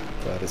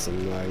 That is a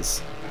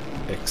nice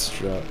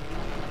extra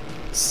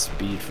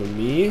speed for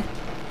me.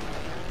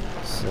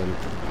 Some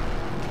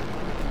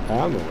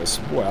ammo as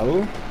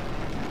well.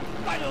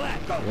 Final lap,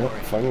 go Yeah, for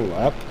it. final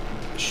lap.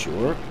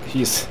 Sure.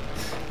 He's...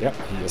 Yeah,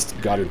 he just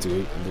got into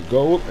the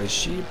goal, and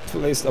she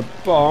placed a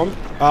bomb.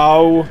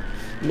 Ow!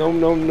 No,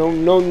 no, no,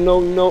 no, no,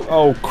 no.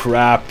 Oh,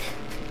 crap.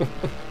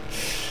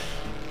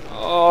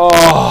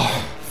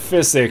 Oh,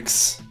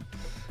 physics.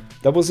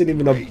 That wasn't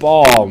even a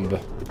bomb.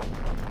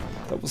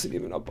 That wasn't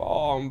even a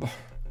bomb.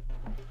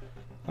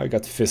 I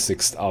got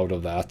physicsed out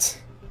of that.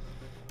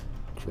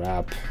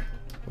 Crap.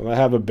 Well, I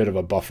have a bit of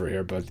a buffer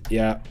here, but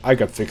yeah, I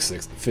got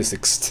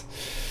physicsed.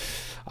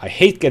 I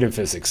hate getting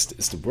physicsed.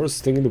 It's the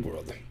worst thing in the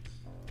world.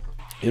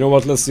 You know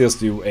what? Let's just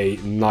do a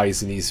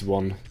nice and easy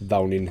one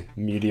down in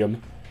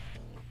medium.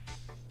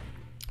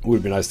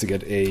 Would be nice to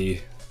get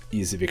a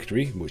easy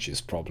victory, which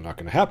is probably not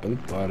going to happen.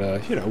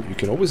 But you know, you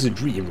can always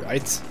dream,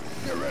 right?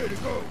 Get ready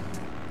to go.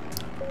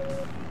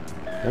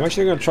 I'm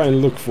actually going to try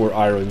and look for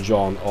Iron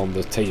John on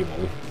the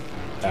table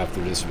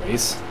after this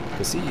race,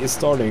 because he is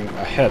starting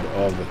ahead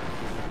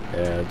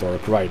of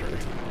Dark Rider.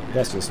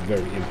 That's just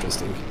very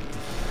interesting.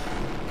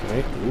 Okay,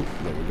 ooh,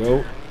 there we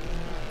go.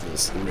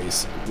 This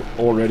race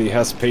already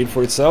has paid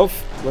for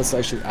itself. Let's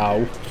actually...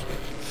 Ow.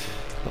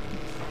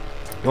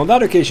 On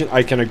that occasion,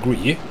 I can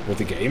agree with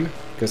the game,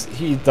 because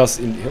he does,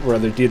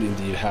 did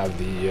indeed have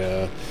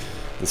the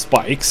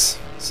spikes.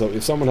 So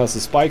if someone has the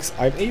spikes,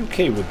 I'm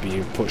okay with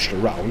being pushed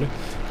around,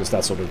 because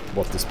that's sort of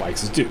what the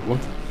spikes do.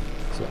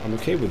 So I'm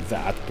okay with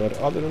that, but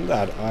other than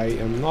that, I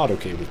am not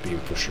okay with being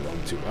pushed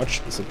around too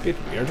much. It's a bit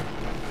weird.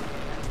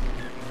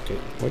 Okay,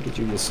 why did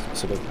you just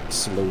sort of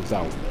slow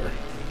down there?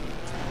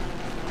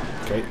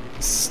 Okay,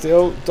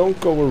 still, don't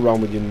go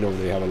around when you know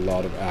they have a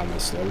lot of ammo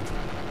still.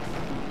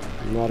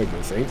 Not a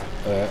good thing.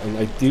 And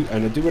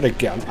I do it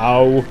again.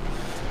 Ow!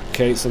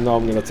 Okay, so now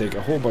I'm gonna take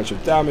a whole bunch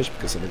of damage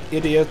because I'm an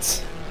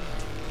idiot.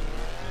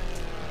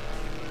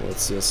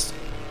 Let's just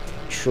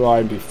try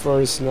and be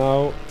first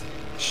now.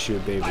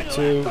 Should be able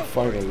to.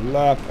 Final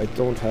lap. I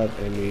don't have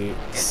any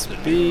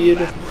speed.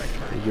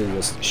 You're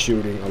just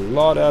shooting a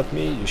lot at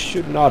me. You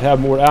should not have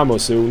more ammo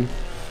soon.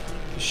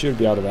 You should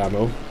be out of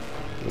ammo.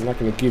 I'm not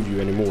going to give you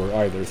any more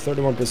either.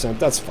 31%,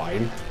 that's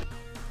fine.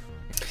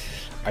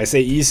 I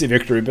say easy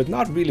victory, but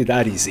not really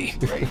that easy.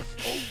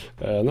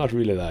 Not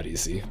really that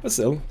easy. But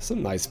still,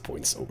 some nice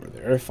points over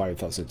there.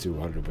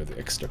 5,200 with the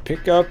extra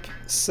pickup.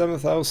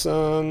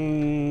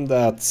 7,000,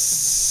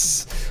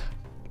 that's...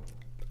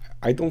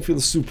 I don't feel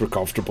super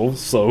comfortable,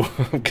 so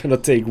I'm gonna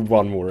take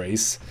one more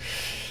race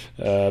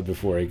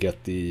before I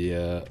get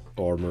the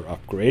armor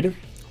upgrade,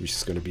 which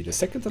is gonna be the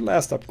second to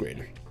last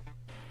upgrade.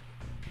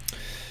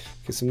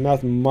 Okay, so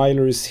Matt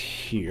Myler is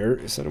here.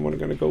 Is anyone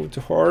gonna go too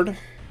hard?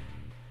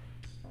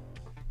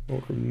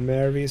 Walker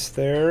Mary is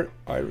there.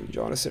 Iron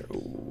John is here.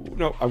 Oh,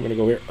 no, I'm gonna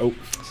go here. Oh,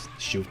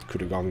 shoot,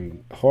 could have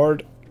gone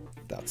hard.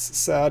 That's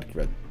sad.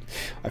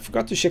 I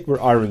forgot to check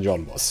where Iron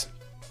John was.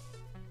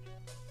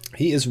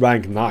 He is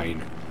rank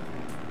 9.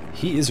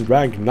 He is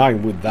rank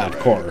 9 with that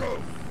car.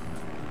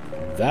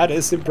 That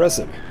is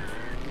impressive.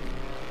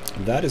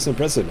 That is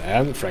impressive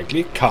and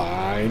frankly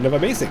kind of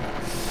amazing.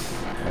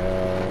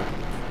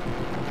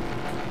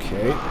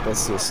 Okay,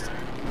 let's just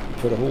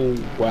put a whole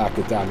whack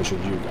of damage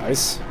on you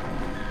guys.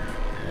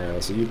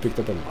 So you picked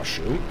up a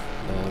mushroom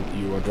and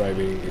you are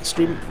driving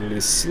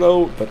extremely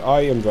slow, but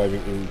I am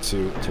driving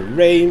into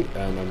terrain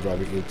and I'm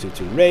driving into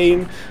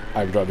terrain.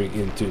 I'm driving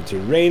into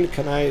terrain.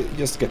 Can I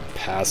just get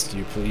past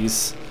you,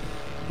 please?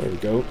 There we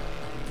go.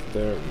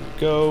 There we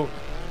go.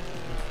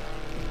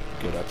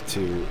 Get up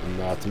to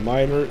Matt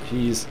Miner.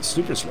 He's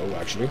super slow,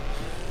 actually.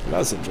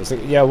 That's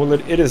interesting. Yeah, well,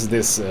 it is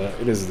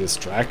this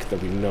track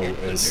that we know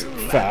is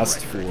fast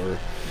for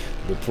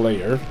the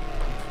player.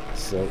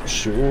 So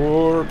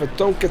sure, but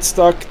don't get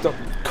stuck.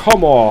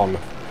 Come on.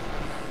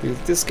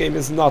 This game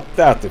is not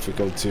that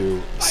difficult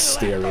to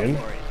steer in.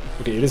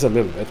 Okay, it is a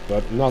little bit,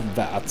 but not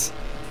that.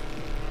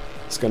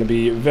 It's gonna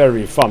be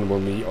very fun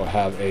when we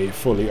have a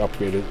fully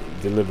upgraded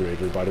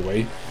Deliberator, by the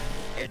way.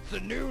 It's a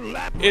new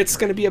lap. It's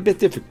gonna be a bit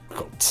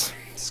difficult.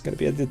 It's gonna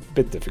be a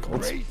bit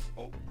difficult.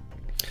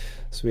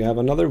 So we have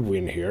another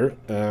win here.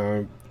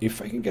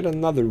 If I can get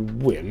another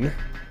win,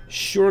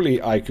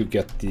 surely I could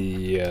get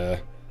the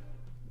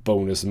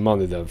bonus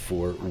money then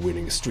for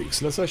winning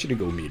streaks. Let's actually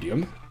go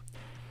medium.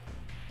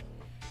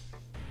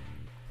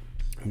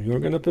 You're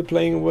gonna be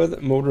playing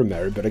with Motor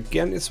Mary, but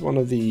again, it's one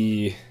of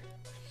the...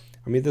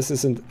 I mean, this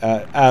isn't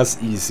as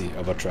easy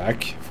of a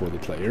track for the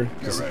player.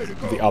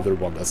 The other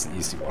one, that's the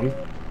easy one.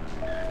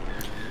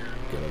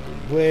 Get out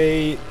of the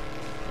way.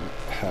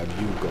 Have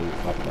you go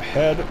up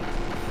ahead.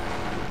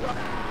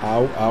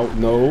 Ow, ow,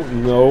 no,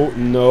 no,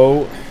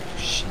 no.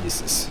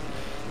 Jesus.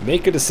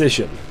 Make a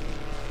decision.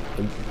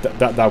 And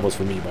that was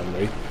for me, by the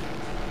way.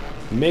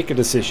 Make a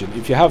decision.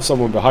 If you have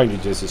someone behind you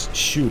just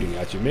shooting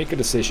at you, make a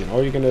decision.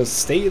 Are you going to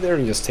stay there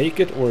and just take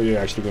it, or are you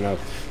actually going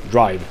to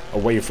drive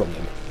away from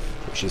them?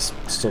 which is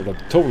sort of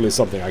totally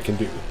something I can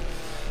do.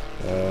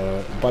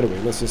 By the way,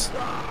 let's just...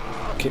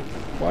 Okay,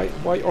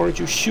 why aren't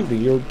you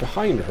shooting? You're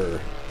behind her.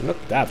 You're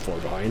not that far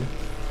behind.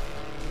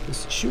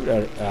 Just shoot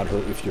at her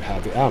if you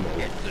have the ammo.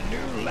 It's the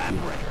new lab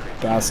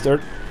record.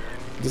 Bastard.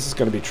 This is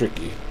gonna be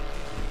tricky.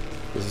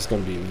 This is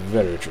gonna be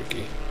very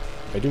tricky.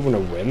 I do want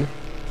to win,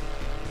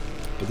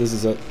 but this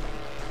is a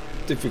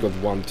difficult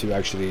one to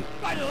actually...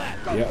 Final lap.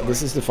 Yeah,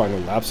 this is the final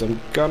lap, so I'm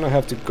gonna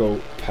have to go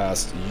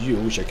past you,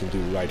 which I can do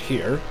right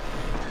here.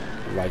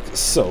 Like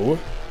so.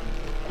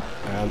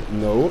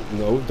 And no,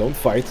 don't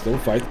fight,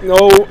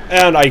 no!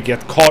 And I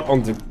get caught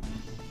on the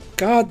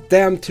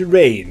goddamn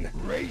terrain.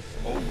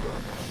 Wraith over.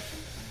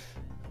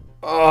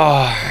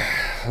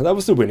 That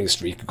was the winning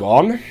streak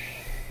gone.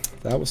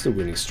 That was the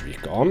winning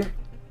streak gone.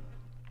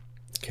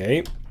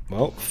 Okay,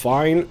 well,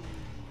 fine.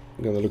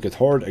 I'm gonna look at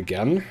hard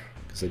again,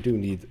 because I do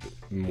need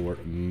more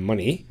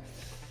money.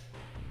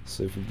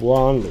 So if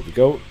one, there we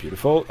go,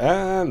 beautiful,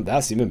 and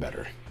that's even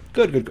better.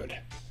 Good.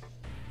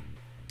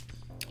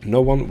 No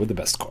one with the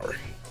best car.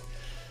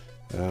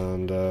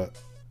 And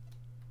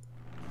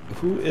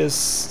who is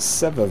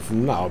 7th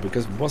now?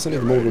 Because wasn't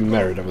it Morgan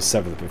Mary that was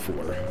 7th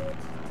before?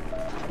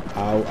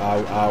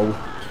 Ow.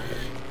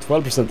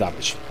 12%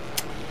 damage.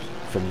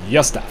 From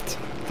just that.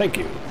 Thank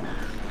you.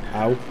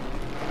 Ow.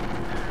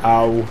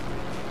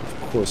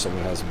 Of course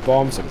someone has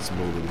bombs, and it's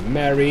Morgan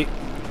Mary.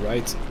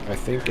 Right, I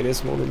think it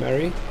is Morgan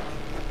Mary.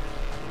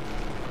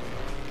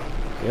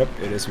 Yep,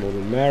 it is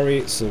Morgan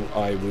Mary, so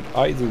I would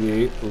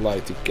ideally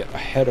like to get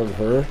ahead of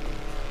her.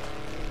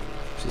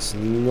 Which is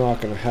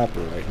not gonna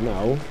happen right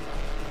now.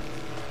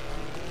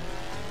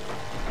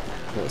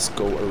 Let's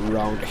go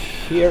around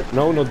here.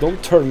 No,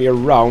 don't turn me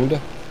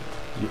around.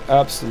 You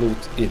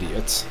absolute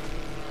idiot.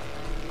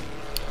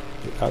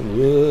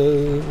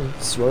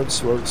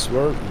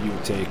 Swerve. You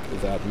take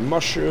that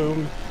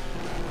mushroom.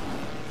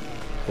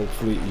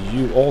 Hopefully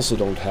you also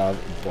don't have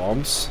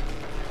bombs.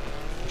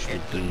 Which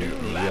would be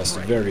just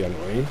very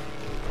annoying.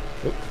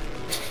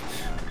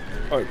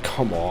 Oh,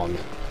 come on.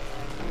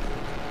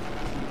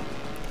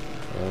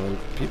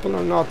 People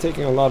are not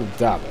taking a lot of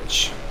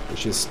damage,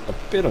 which is a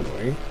bit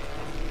annoying.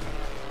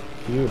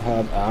 You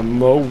have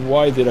ammo.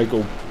 Why did I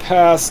go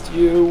past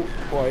you?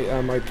 Why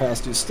am I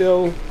past you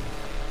still?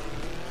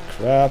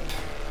 Crap.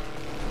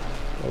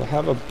 Well, I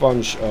have a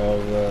bunch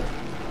of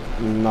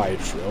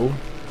nitro.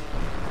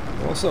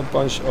 Also a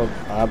bunch of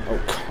ammo. Oh,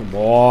 come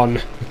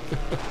on.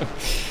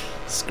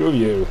 Screw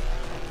you.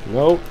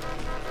 No.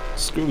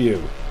 Screw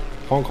you.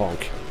 Honk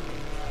honk.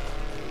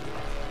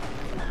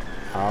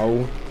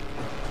 Ow.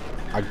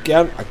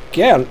 Again?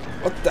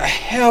 What the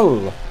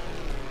hell?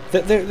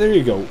 There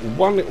you go.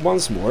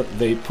 Once more,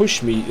 they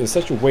push me in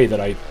such a way that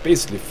I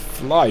basically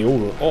fly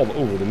all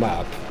over the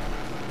map.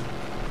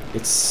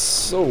 It's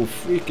so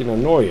freaking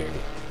annoying.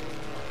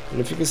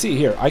 And if you can see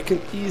here, I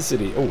can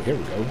easily... Oh, here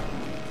we go.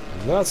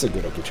 That's a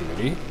good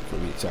opportunity for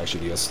me to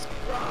actually just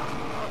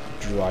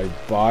drive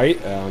by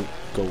and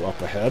go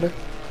up ahead.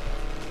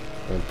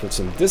 And put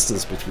some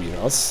distance between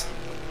us.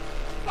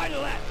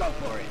 Final lap. Go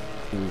for it.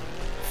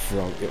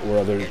 From or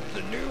other It's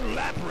the new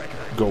lap record.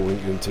 going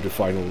into the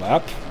final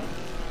lap.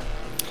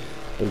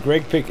 But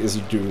Greg Pick is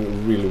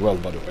doing really well,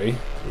 by the way,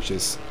 which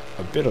is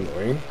a bit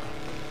annoying.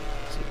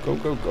 So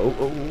go.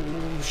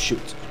 Oh,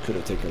 shoot. Could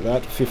have taken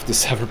that.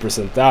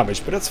 57%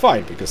 damage, but that's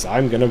fine, because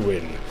I'm gonna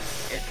win.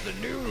 It's the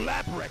new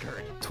lap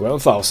record.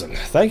 12,000.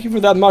 Thank you for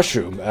that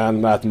mushroom,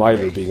 and Matt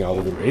Myler being out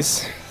of the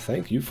race.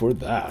 Thank you for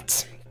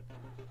that.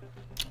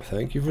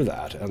 Thank you for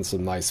that, and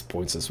some nice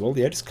points as well.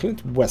 Yeah, it's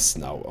Clint West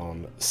now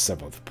on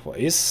 7th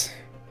place.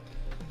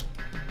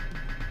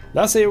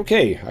 That's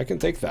okay, I can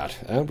take that.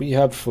 And we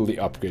have fully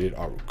upgraded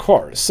our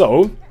car.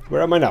 So,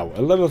 where am I now?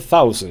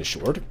 11,000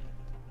 short.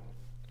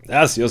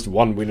 That's just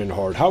one win in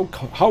hard. How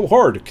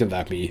hard can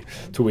that be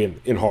to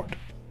win in hard?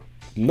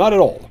 Not at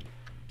all.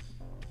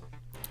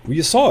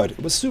 We saw it.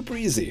 It was super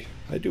easy.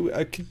 I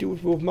could do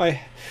it with my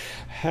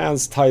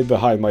hands tied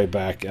behind my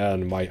back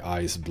and my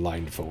eyes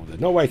blindfolded.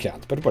 No, I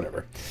can't, but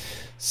whatever.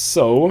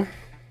 So,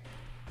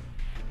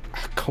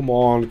 come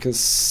on, can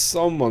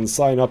someone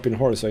sign up in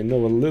hard so I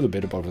know a little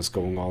bit about what's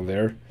going on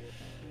there?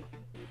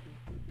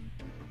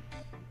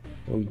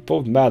 Well,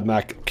 both Mad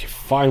Mac, okay,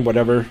 fine,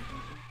 whatever.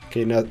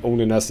 Okay,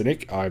 only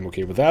Nestenik, I'm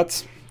okay with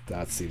that.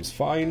 That seems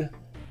fine.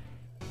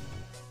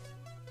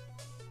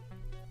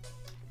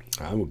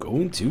 I'm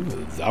going to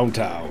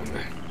downtown.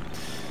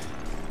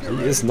 He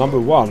is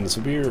 #1,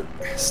 so we're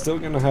still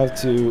gonna have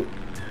to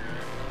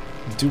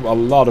do a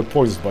lot of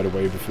points, by the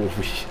way, before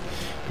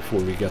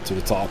we get to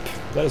the top.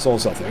 That is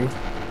also a thing,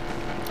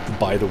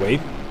 by the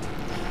way.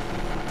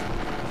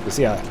 Because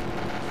yeah,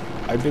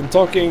 I've been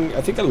talking,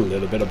 I think, a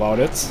little bit about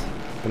it,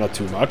 but not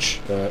too much.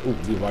 Ooh,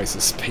 Levi's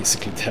is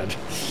basically dead.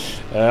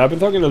 I've been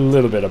talking a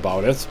little bit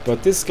about it,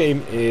 but this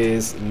game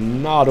is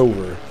not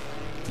over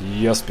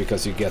just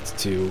because you get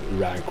to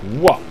rank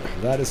 1.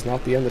 That is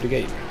not the end of the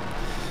game.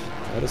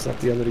 That is not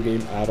the end of the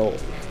game at all.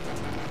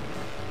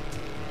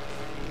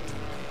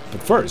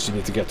 But first you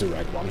need to get to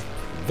rank 1.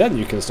 Then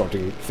you can start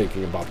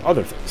thinking about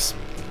other things.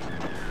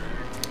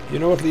 You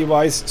know what,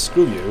 Levi's?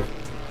 Screw you.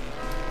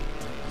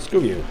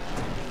 Screw you.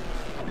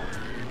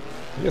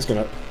 I'm just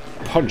gonna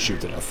punch you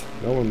to death.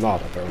 No, I'm not,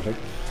 apparently.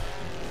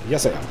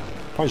 Yes, I am.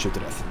 Punch you to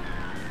death.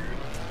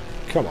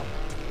 Come on.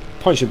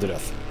 Punch him to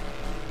death.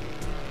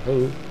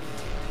 Oh.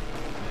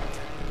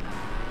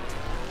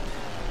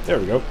 There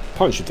we go.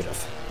 Punch you to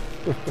death.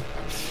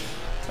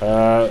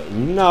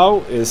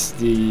 Now is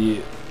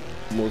the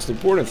most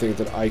important thing,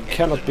 that I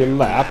cannot be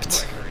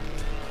lapped.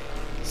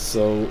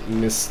 So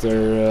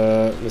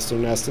Mr.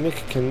 Nasty Nick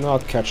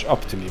cannot catch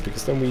up to me,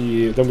 because then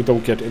we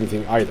don't get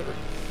anything either.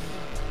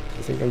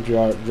 I think I'm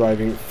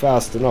driving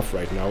fast enough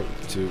right now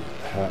to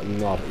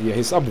not... Yeah,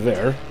 he's up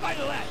there.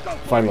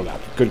 Final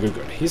lap. Good, good,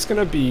 good. He's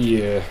gonna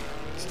be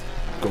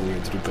going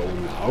into the goal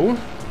now.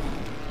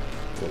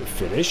 Gonna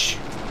finish.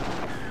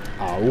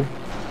 Ow.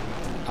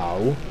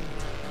 Ow.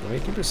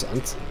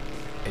 90%.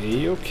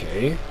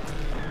 A-okay.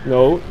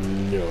 No.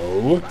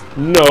 No.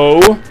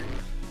 No!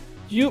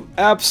 You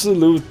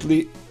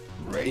absolutely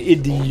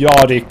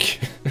idiotic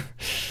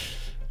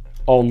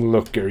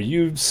onlooker.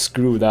 You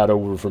screwed that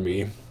over for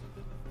me.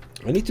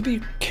 I need to be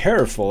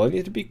careful. I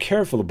need to be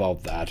careful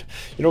about that.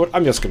 You know what?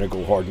 I'm just gonna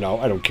go hard now.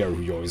 I don't care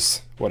who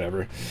joins.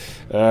 Whatever.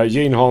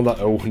 Jane Honda.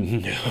 Oh,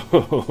 no.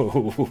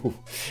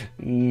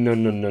 No,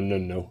 no, no, no,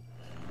 no.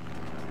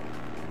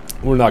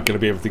 We're not gonna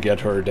be able to get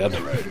her dead.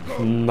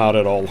 Not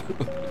at all.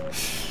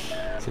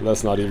 So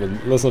let's not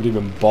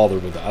even bother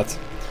with that.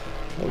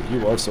 Oh,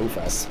 you are so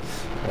fast.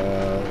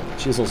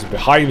 She's also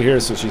behind here,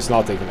 so she's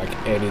not taking like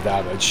any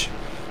damage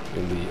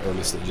in the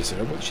early stages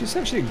here. But she's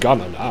actually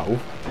gonna now.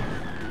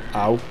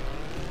 Ow.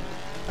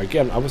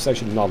 Again, I was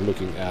actually not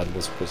looking at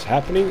what was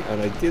happening,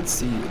 and I did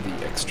see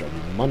the extra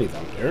money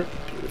down there.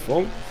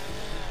 Beautiful.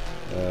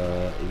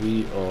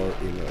 We are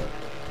in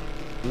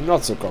a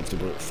not so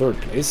comfortable third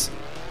place.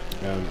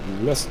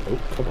 Let's... Oh,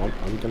 come on.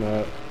 I'm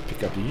gonna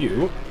pick up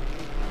you.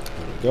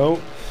 There we go.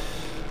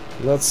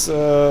 Let's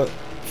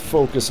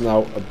focus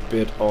now a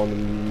bit on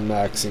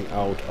maxing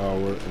out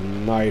our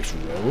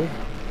nitro.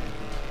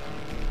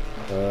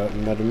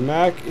 Mad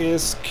Mac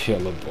is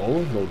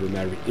killable. Motor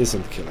Mary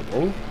isn't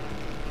killable.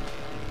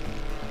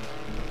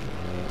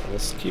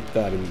 Let's keep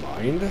that in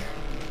mind.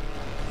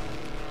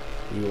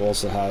 You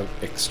also have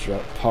extra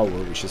power,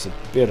 which is a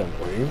bit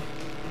annoying.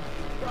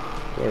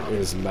 Where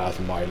is Matt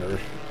Myler?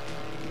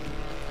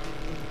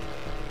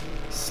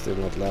 Still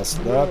not last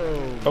lap.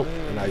 Oh,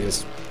 and I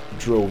just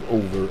drove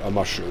over a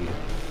mushroom.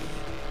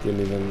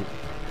 Didn't even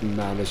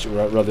manage,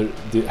 or rather,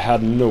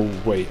 had no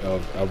way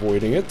of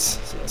avoiding it.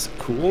 So that's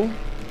cool.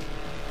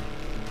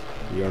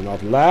 We are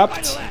not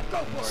lapped,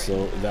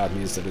 so that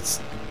means that it's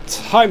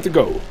time to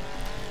go.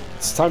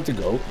 It's time to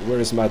go. Where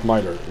is Matt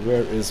Myler?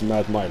 Where is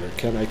Matt Myler?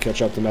 Can I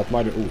catch up to Matt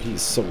Myler? Oh,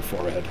 he's so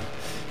far ahead.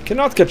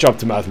 Cannot catch up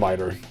to Matt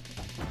Myler.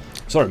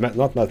 Sorry,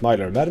 not Matt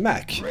Myler, Mad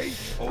Mac.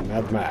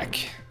 Mad Mac.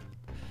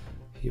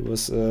 He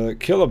was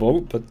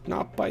killable, but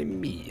not by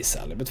me,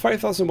 sadly. But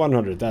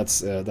 5,100,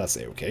 that's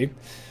a-okay.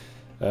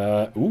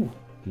 Ooh,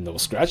 no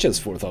scratches,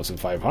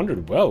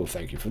 4,500. Well,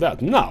 thank you for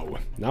that. Now,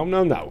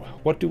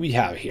 what do we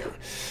have here?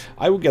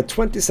 I will get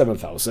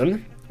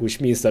 27,000, which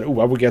means that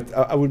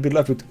I would be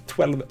left with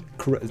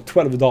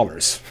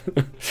 $12.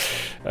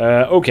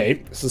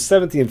 Okay, so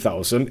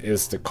 17,000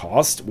 is the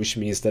cost, which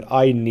means that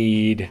I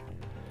need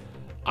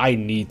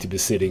to be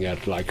sitting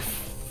at like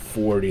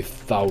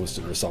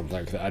 40,000 or something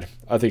like that.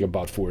 I think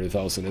about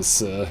 40,000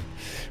 is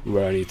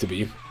where I need to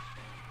be.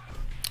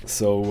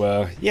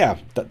 So yeah,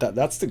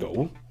 that's the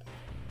goal.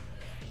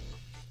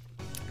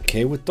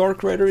 Okay, with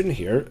Dark Raider in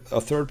here,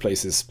 a third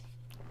place is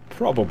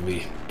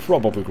probably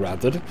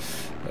granted.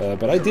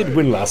 But I did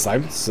win last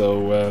time,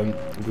 so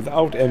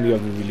without any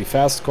of the really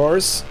fast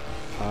cars,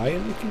 I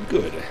am looking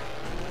good,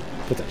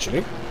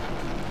 potentially.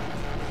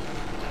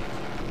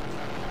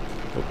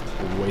 Oh,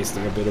 I'm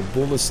wasting a bit of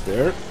bullets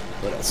there,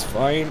 but that's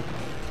fine,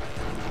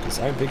 because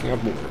I'm picking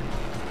up more.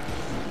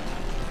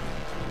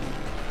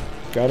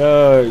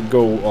 Gotta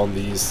go on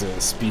these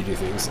speedy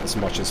things as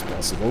much as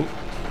possible.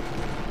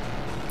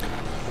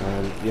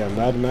 And yeah,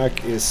 Mad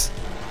Mac is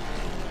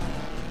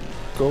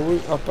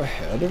going up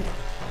ahead.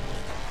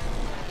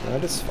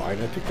 That is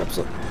fine, I pick up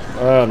some...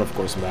 and of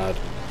course Mad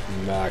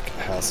Mac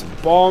has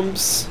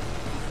bombs.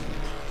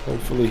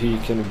 Hopefully he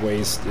can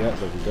waste... yeah,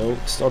 there we go.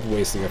 Start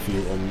wasting a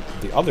few on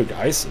the other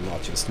guys,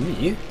 not just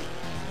me. You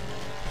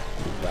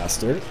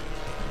bastard.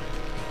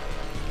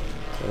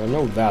 But I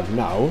know that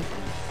now.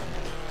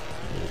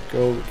 There we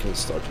go, we can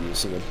start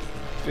using a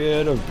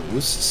bit of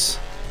boosts.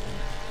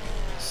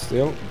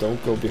 Still,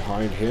 don't go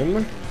behind him.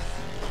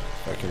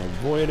 If I can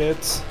avoid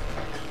it,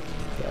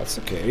 that's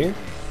okay.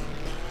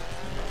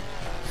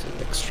 Some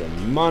extra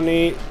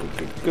money,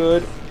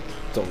 good.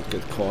 Don't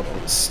get caught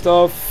on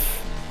stuff.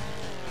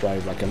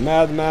 Drive like a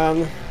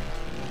madman.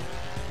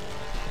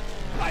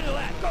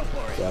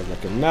 Drive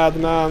like a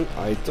madman.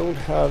 I don't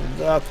have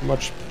that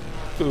much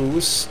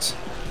boost,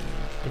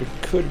 but it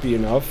could be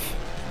enough.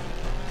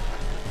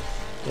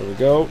 There we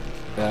go.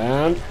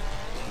 And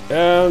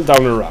down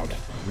and around.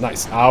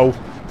 Nice. Ow.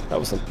 That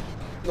was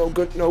no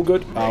good, no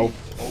good. Ow.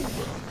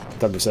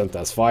 10%,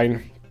 that's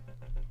fine.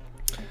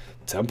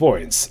 10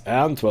 points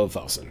and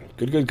 12,000.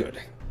 Good, good, good.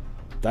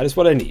 that is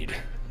what I need.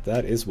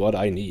 That is what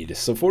I need.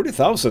 So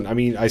 40,000. I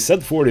mean, I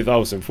said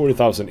 40,000.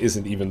 40,000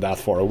 isn't even that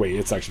far away.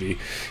 It's actually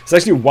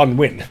one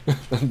win.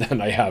 And then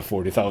I have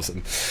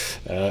 40,000.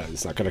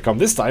 It's not gonna come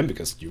this time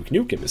because Duke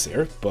Nukem is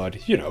here.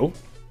 But you know,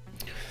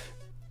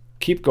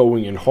 keep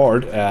going in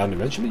hard, and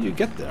eventually you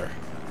get there.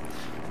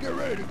 Get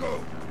ready to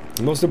go.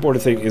 The most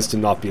important thing is to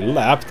not be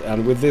lapped,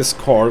 and with this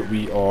car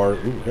we are.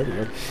 Ooh, here we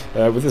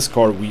go. With this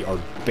car we are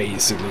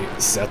basically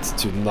set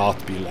to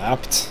not be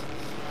lapped.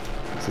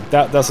 So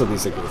that's at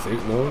least a good thing.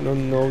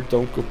 No,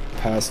 don't go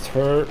past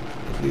her.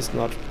 At least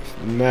not...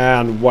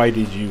 Man, why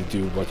did you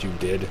do what you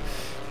did?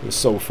 You're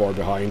so far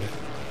behind.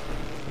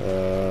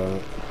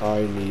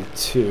 I need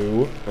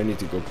to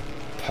go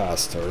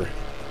past her.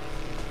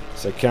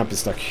 So I can't be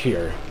stuck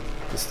here.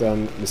 Because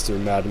then Mr.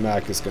 Mad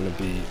Mac is gonna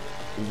be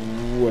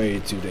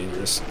way too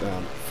dangerous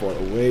and far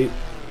away.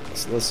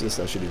 So let's just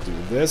actually do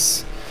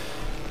this.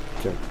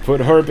 Can put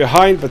her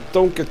behind, but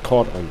don't get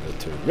caught on the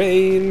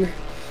terrain.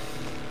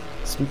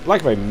 It's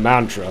like my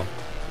mantra.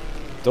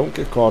 Don't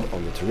get caught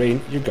on the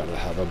terrain, you're gonna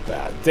have a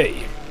bad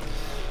day.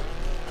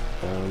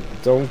 And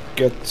don't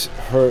get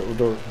her,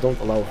 don't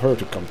allow her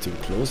to come too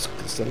close,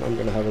 because then I'm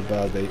gonna have a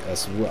bad day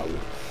as well.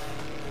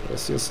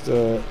 Let's just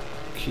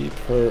keep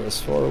her as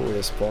far away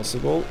as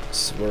possible.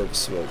 Swerve,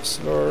 swerve,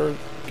 swerve.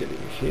 Get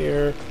in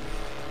here.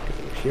 Get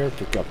in here,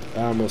 pick up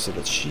ammo so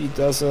that she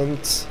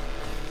doesn't.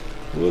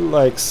 Would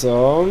like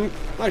some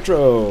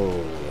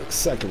nitro.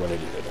 Exactly what I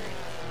needed.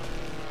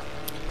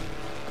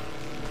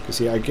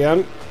 See,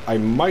 again, I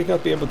might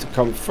not be able to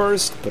come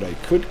first, but I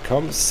could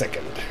come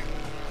second.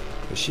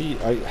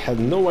 I had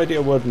no idea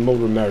what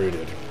Motor Mary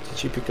did. Did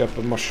she pick up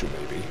a mushroom,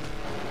 maybe?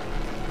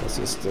 That's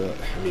just, I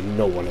mean,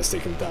 no one has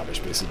taken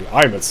damage, basically.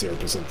 I'm at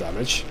 0%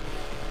 damage,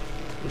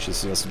 which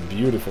is just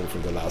beautiful for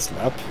the last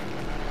lap.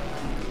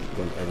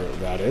 Whenever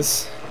that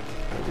is.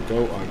 There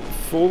we go, I'm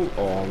full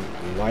on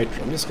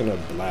nitro. I'm just gonna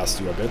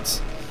blast you a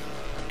bit,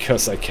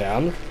 because I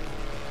can.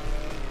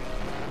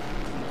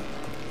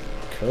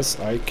 Because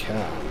I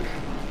can.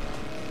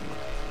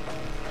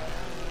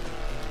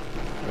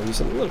 I'll use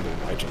a little bit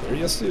of nitro there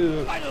just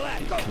to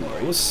be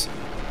close.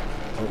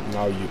 Oh,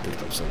 now you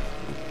picked up some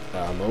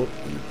ammo,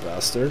 you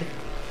bastard.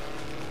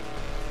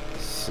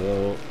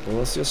 So, well,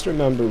 let's just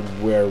remember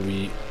where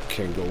we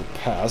can go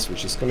past,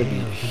 which is going to be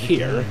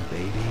here.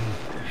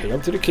 Hail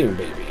to the king,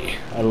 baby.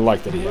 I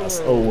like that he has.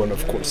 Oh, and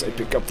of course I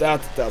pick up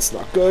that. That's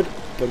not good,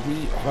 but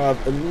we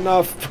have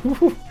enough.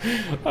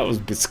 That was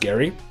a bit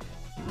scary.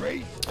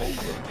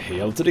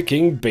 Hail to the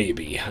king,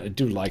 baby. I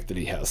do like that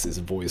he has his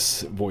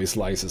voice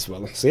lines as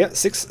well. So yeah,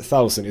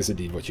 6,000 is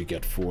indeed what you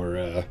get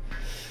for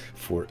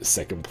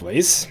second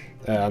place,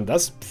 and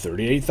that's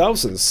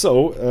 38,000.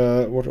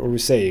 So what are we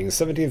saying?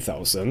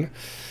 17,000.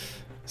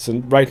 So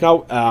right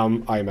now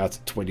I'm at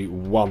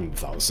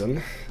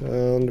 21,000,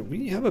 and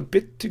we have a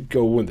bit to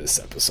go in this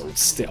episode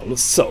still.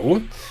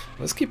 So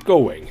let's keep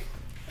going.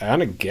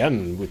 And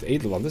again, with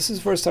Eidolon, this is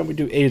the first time we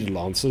do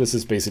Eidolon, so this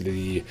is basically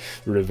the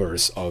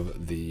reverse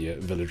of the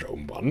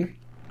Velodrome one.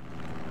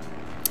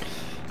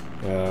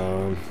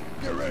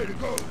 Get ready to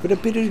go. With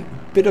a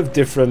bit of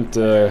different,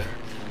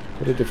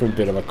 with a different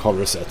bit of a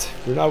color set.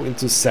 We're now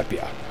into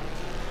Sepia.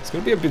 It's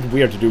gonna be a bit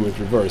weird to do with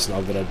reverse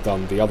now that I've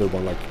done the other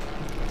one like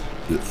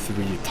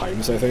 3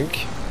 times, I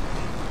think.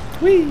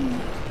 Whee!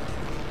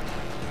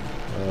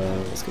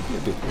 It's gonna be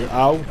a bit weird.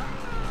 Ow!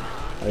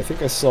 I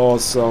think I saw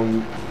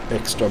some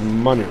extra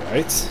money,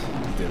 right?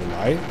 Didn't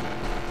I? I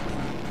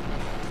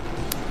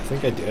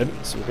think I did.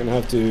 So we're gonna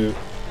have to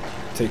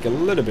take a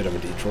little bit of a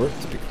detour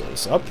to pick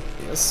those up.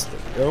 Yes, there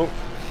we go.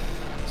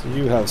 So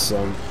you have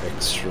some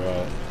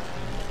extra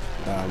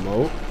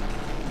ammo,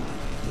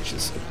 which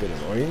is a bit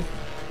annoying.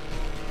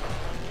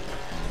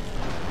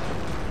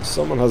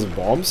 Someone has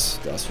bombs,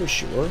 that's for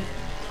sure.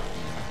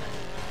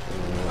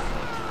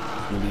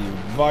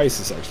 Levi's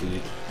is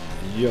actually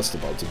just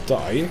about to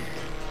die.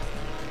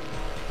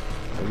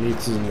 I need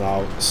to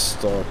now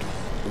start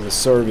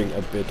reserving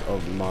a bit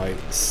of my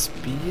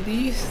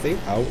speedy thing.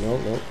 Oh,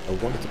 no, I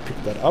wanted to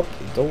pick that up.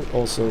 Don't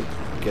also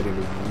get in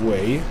the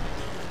way.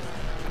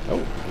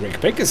 Oh, Rick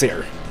Peck is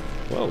here.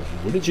 Well,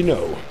 wouldn't you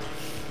know?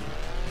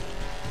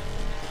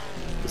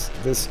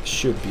 This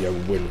should be a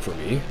win for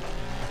me.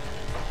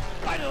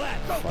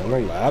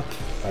 Final lap,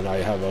 and I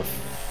have a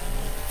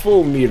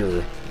full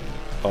meter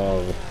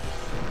of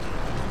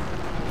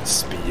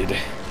speed.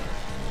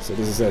 So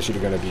this is actually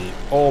going to be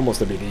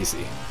almost a bit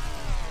easy.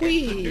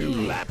 It's a new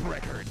lap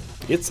record.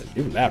 It's a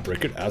new lap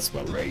record as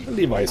well.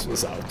 Levi's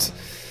was out.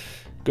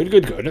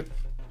 Good.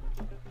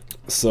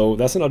 So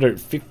that's another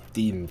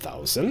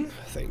 15,000.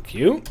 Thank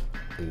you.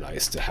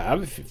 Nice to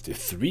have.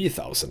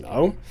 53,000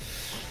 now.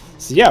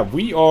 So yeah,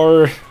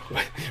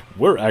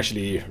 we're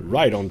actually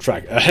right on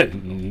track.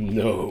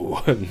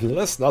 No,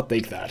 let's not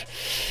take that.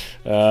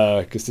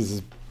 Because this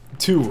is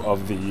 2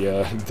 of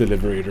the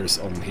deliverators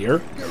on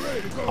here.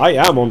 I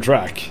am on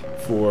track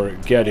for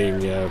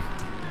getting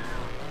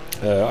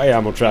I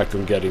am on track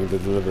on getting the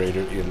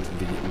deliberator in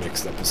the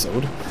next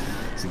episode.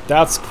 So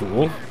that's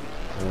cool.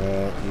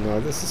 Now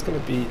this is gonna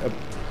be a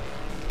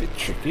bit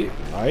tricky.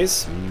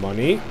 Nice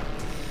money.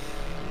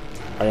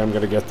 I am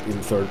gonna get in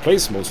 3rd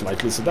place most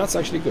likely, so that's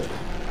actually good.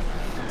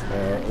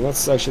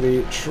 Let's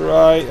actually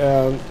try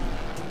and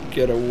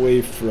get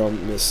away from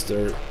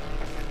Mr.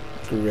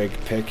 Greg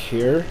Peck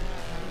here.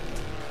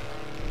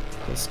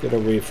 Let's get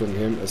away from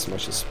him as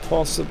much as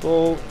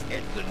possible.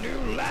 It's the new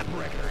lap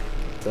record.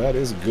 That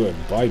is good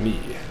by me.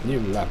 New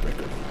lap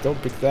record. Don't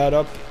pick that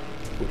up.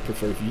 Would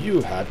prefer if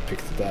you had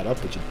picked that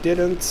up, but you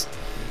didn't.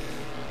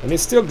 And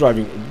he's still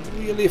driving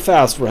really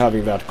fast for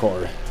having that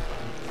car.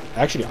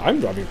 Actually, I'm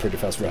driving pretty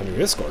fast for having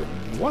this car.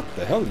 What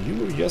the hell? You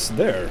were just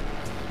there.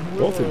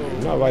 Both of you.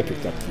 Now I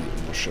picked up the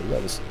Russian.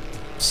 That was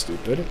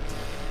stupid.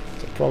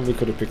 So probably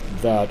could have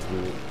picked that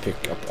pick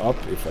up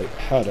if I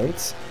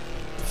hadn't.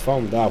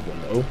 Found that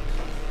one though.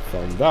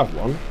 Found that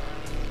one.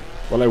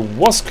 Well, I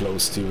was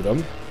close to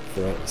them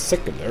for a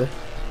second there.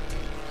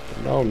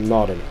 But now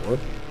not anymore.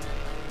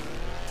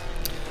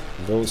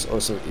 Those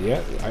are some...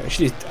 Yeah, I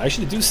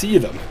actually do see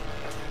them.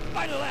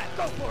 Final lap,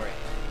 go for it.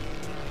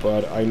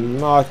 But I'm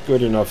not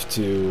good enough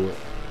to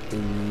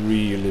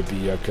really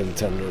be a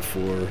contender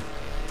for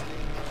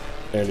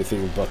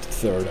anything but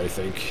 3rd, I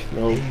think.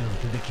 No.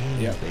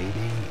 Yeah.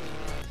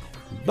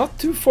 Not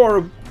too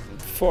far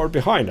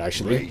behind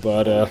actually,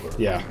 but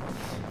yeah.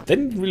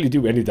 Didn't really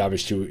do any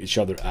damage to each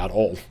other at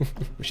all,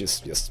 which is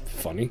just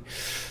funny.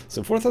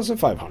 So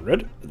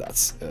 4,500,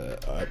 that's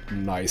a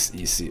nice,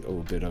 easy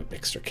little bit of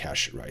extra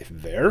cash right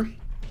there.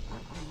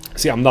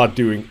 See, I'm not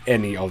doing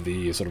any of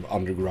the sort of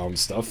underground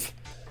stuff.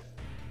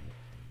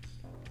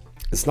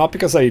 It's not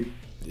because I,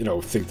 you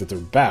know, think that they're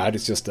bad,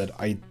 it's just that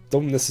I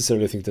don't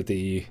necessarily think that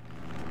they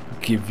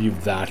give you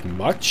that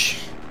much.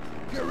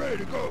 Get ready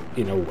to go.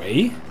 In a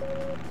way.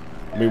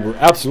 I mean, we're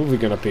absolutely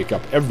gonna pick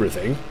up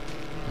everything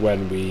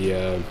when we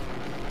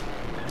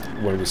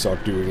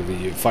start doing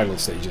the final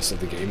stages of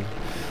the game.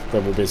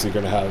 Then we're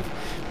basically gonna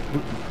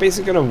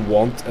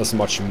want as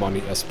much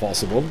money as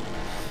possible.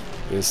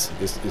 Is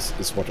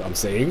what I'm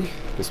saying,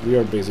 because we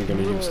are basically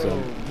gonna use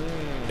them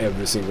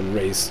every single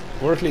race,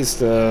 or at least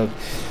well,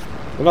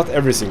 not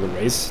every single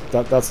race.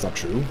 That's not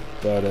true.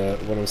 But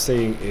what I'm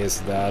saying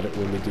is that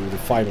when we do the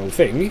final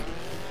thing,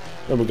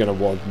 then we're gonna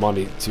want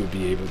money to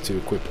be able to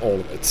equip all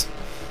of it.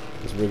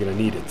 Because we're gonna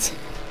need it,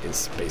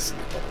 is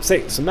basically what I'm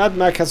saying. So Mad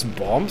Mac has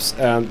bombs,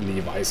 and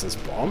Levi's has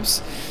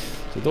bombs.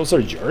 So those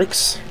are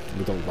jerks.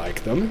 We don't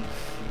like them.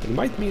 It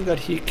might mean that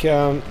he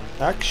can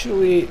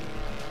actually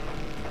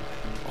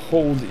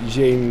hold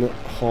Jane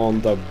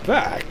Honda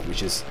back,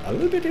 which is a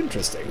little bit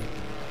interesting.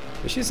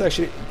 But she's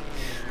actually...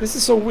 This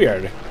is so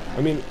weird.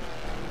 I mean,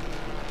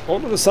 all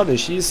of a sudden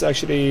she's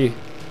actually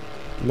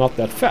not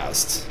that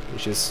fast,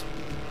 which is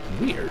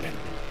weird.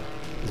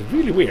 It's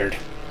really weird.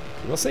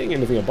 I'm not saying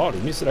anything about it.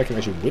 It means that I can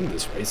actually win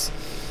this race.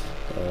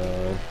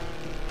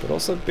 But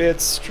also a bit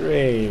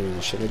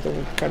strange, and I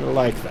don't kind of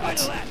like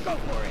that.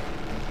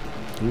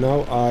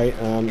 Now I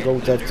am going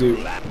to have to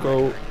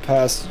go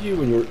past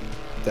you and your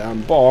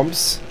damn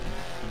bombs,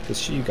 because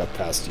she got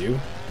past you.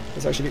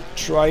 Let's actually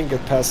try and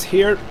get past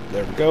here.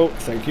 There we go.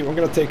 Thank you. I'm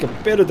going to take a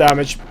bit of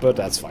damage, but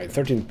that's fine.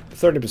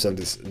 30%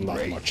 is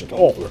not much at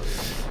all.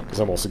 Because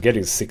I'm also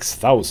getting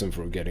 6,000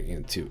 for getting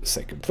into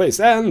 2nd place.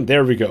 And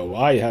there we go.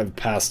 I have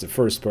passed the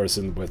first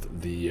person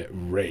with the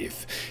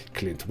Wraith.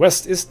 Clint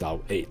West is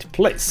now 8th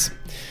place.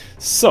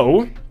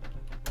 So,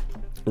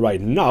 right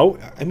now,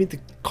 I mean,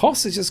 the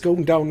cost is just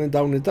going down and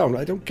down and down.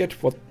 I don't get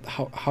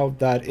how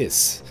that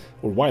is.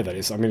 Or why that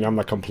is. I mean, I'm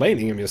not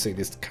complaining. I'm just saying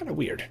it's kind of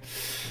weird.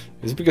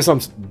 Is it because I'm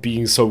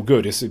being so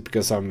good? Is it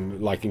because I'm,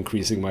 like,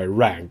 increasing my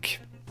rank?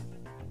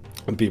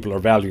 And people are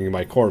valuing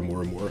my car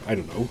more and more? I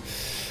don't know.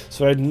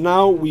 So right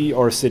now we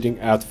are sitting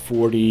at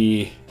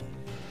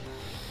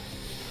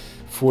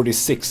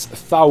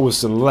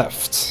 46,000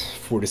 left.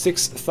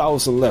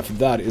 46,000 left.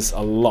 That is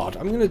a lot.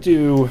 I'm gonna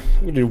do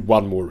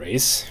one more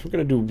race. We're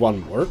gonna do one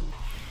more.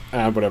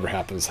 And whatever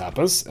happens,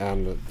 happens.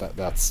 And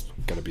that's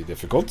gonna be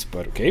difficult,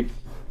 but okay.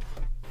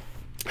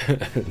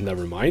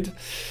 Never mind.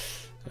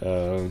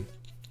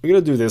 We're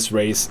gonna do this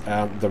race,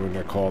 and then we're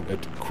gonna call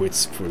it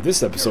quits for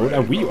this episode.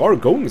 And we are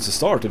going to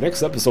start the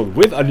next episode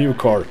with a new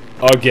car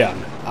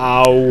again.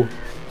 Ow.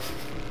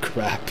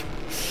 Crap.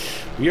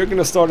 We are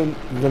gonna start in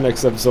the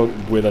next episode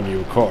with a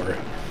new car.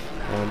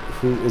 And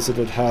who is it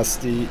that has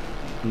the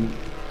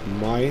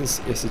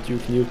mines? Is it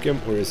Duke Nukem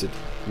or is it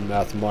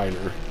Matt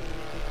Myler?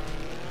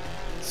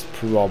 It's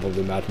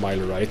probably Matt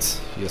Myler,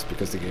 right? Just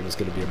because the game is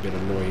gonna be a bit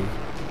annoying.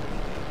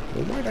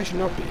 It might actually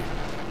not be.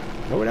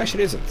 No, it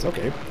actually isn't.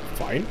 Okay,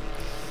 fine.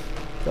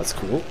 That's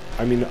cool.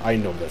 I mean, I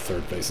know that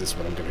 3rd place is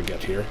what I'm gonna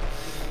get here.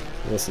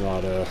 Let's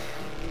not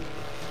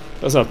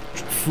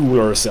fool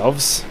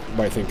ourselves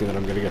by thinking that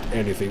I'm gonna get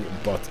anything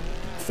but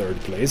 3rd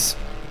place.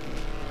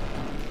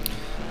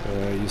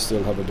 You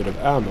still have a bit of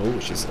ammo,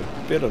 which is a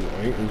bit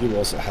annoying, and you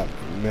also have...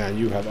 Man,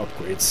 you have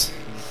upgrades.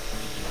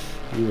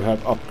 You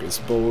have upgrades,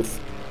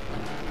 both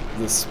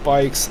the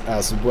spikes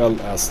as well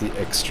as the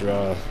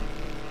extra...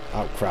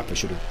 Oh crap, I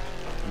should have...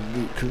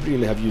 We could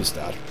really have used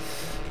that.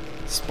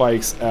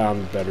 Spikes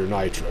and better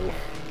nitro.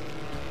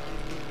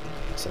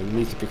 So I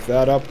need to pick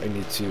that up. I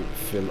need to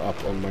fill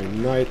up on my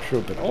nitro,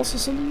 but also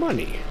some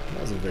money.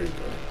 That's very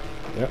good.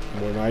 Yeah,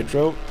 more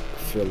nitro.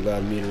 Fill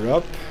that meter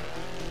up.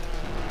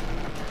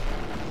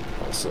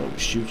 Also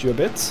shoot you a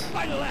bit.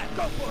 Final lap,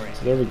 go for it.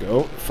 So there we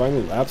go.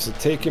 Final lap. So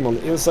take him on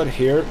the inside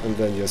here and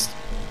then just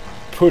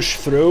push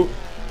through.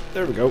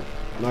 There we go.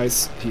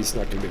 Nice. He's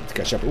not going to be able to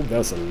catch up. Oh,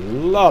 that's a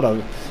lot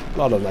of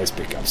nice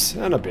pickups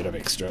and a bit of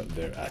extra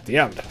there at the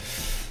end.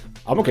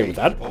 I'm okay with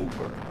that.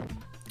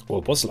 Well,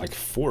 it was like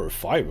 4 or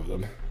 5 of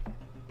them.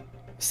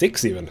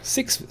 6 even.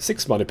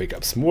 6 money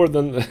pickups. More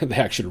than the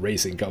actual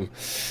race income.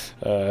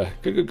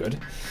 Good.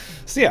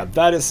 So yeah,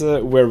 that is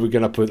where we're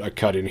gonna put a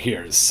cut in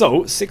here.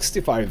 So,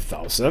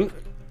 65,000.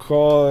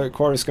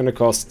 Car is gonna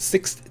cost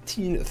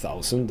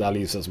 16,000. That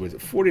leaves us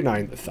with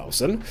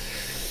 49,000.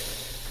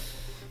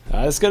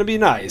 It's gonna be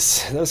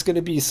nice. That's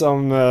gonna be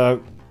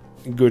some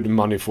good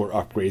money for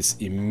upgrades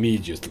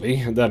immediately,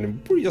 and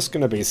then we're just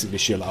gonna basically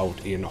chill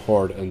out in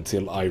hard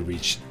until I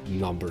reach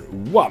number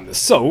 1.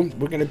 So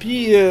we're gonna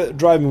be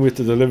driving with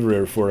the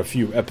deliverer for a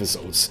few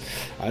episodes.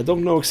 I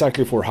don't know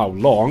exactly for how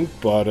long,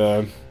 but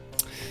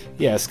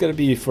yeah, it's gonna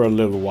be for a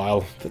little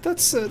while, but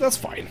that's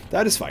fine.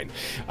 That is fine.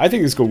 I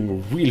think it's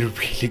going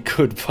really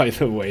good, by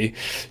the way.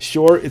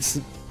 Sure,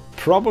 it's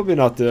probably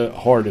not the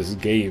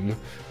hardest game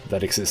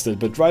that existed,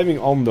 but driving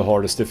on the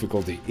hardest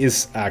difficulty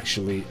is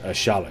actually a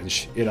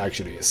challenge. It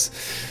actually is.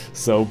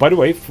 So, by the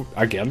way,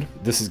 again,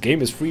 this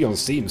game is free on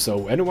Steam,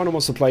 so anyone who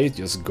wants to play it,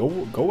 just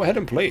go ahead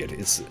and play it.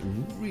 It's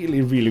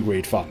really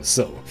great fun.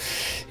 So,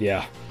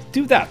 yeah,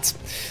 do that.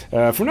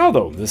 For now,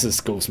 though, this is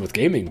Goldsmith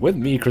Gaming with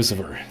me,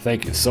 Christopher.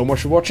 Thank you so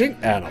much for watching,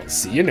 and I'll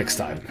see you next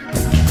time.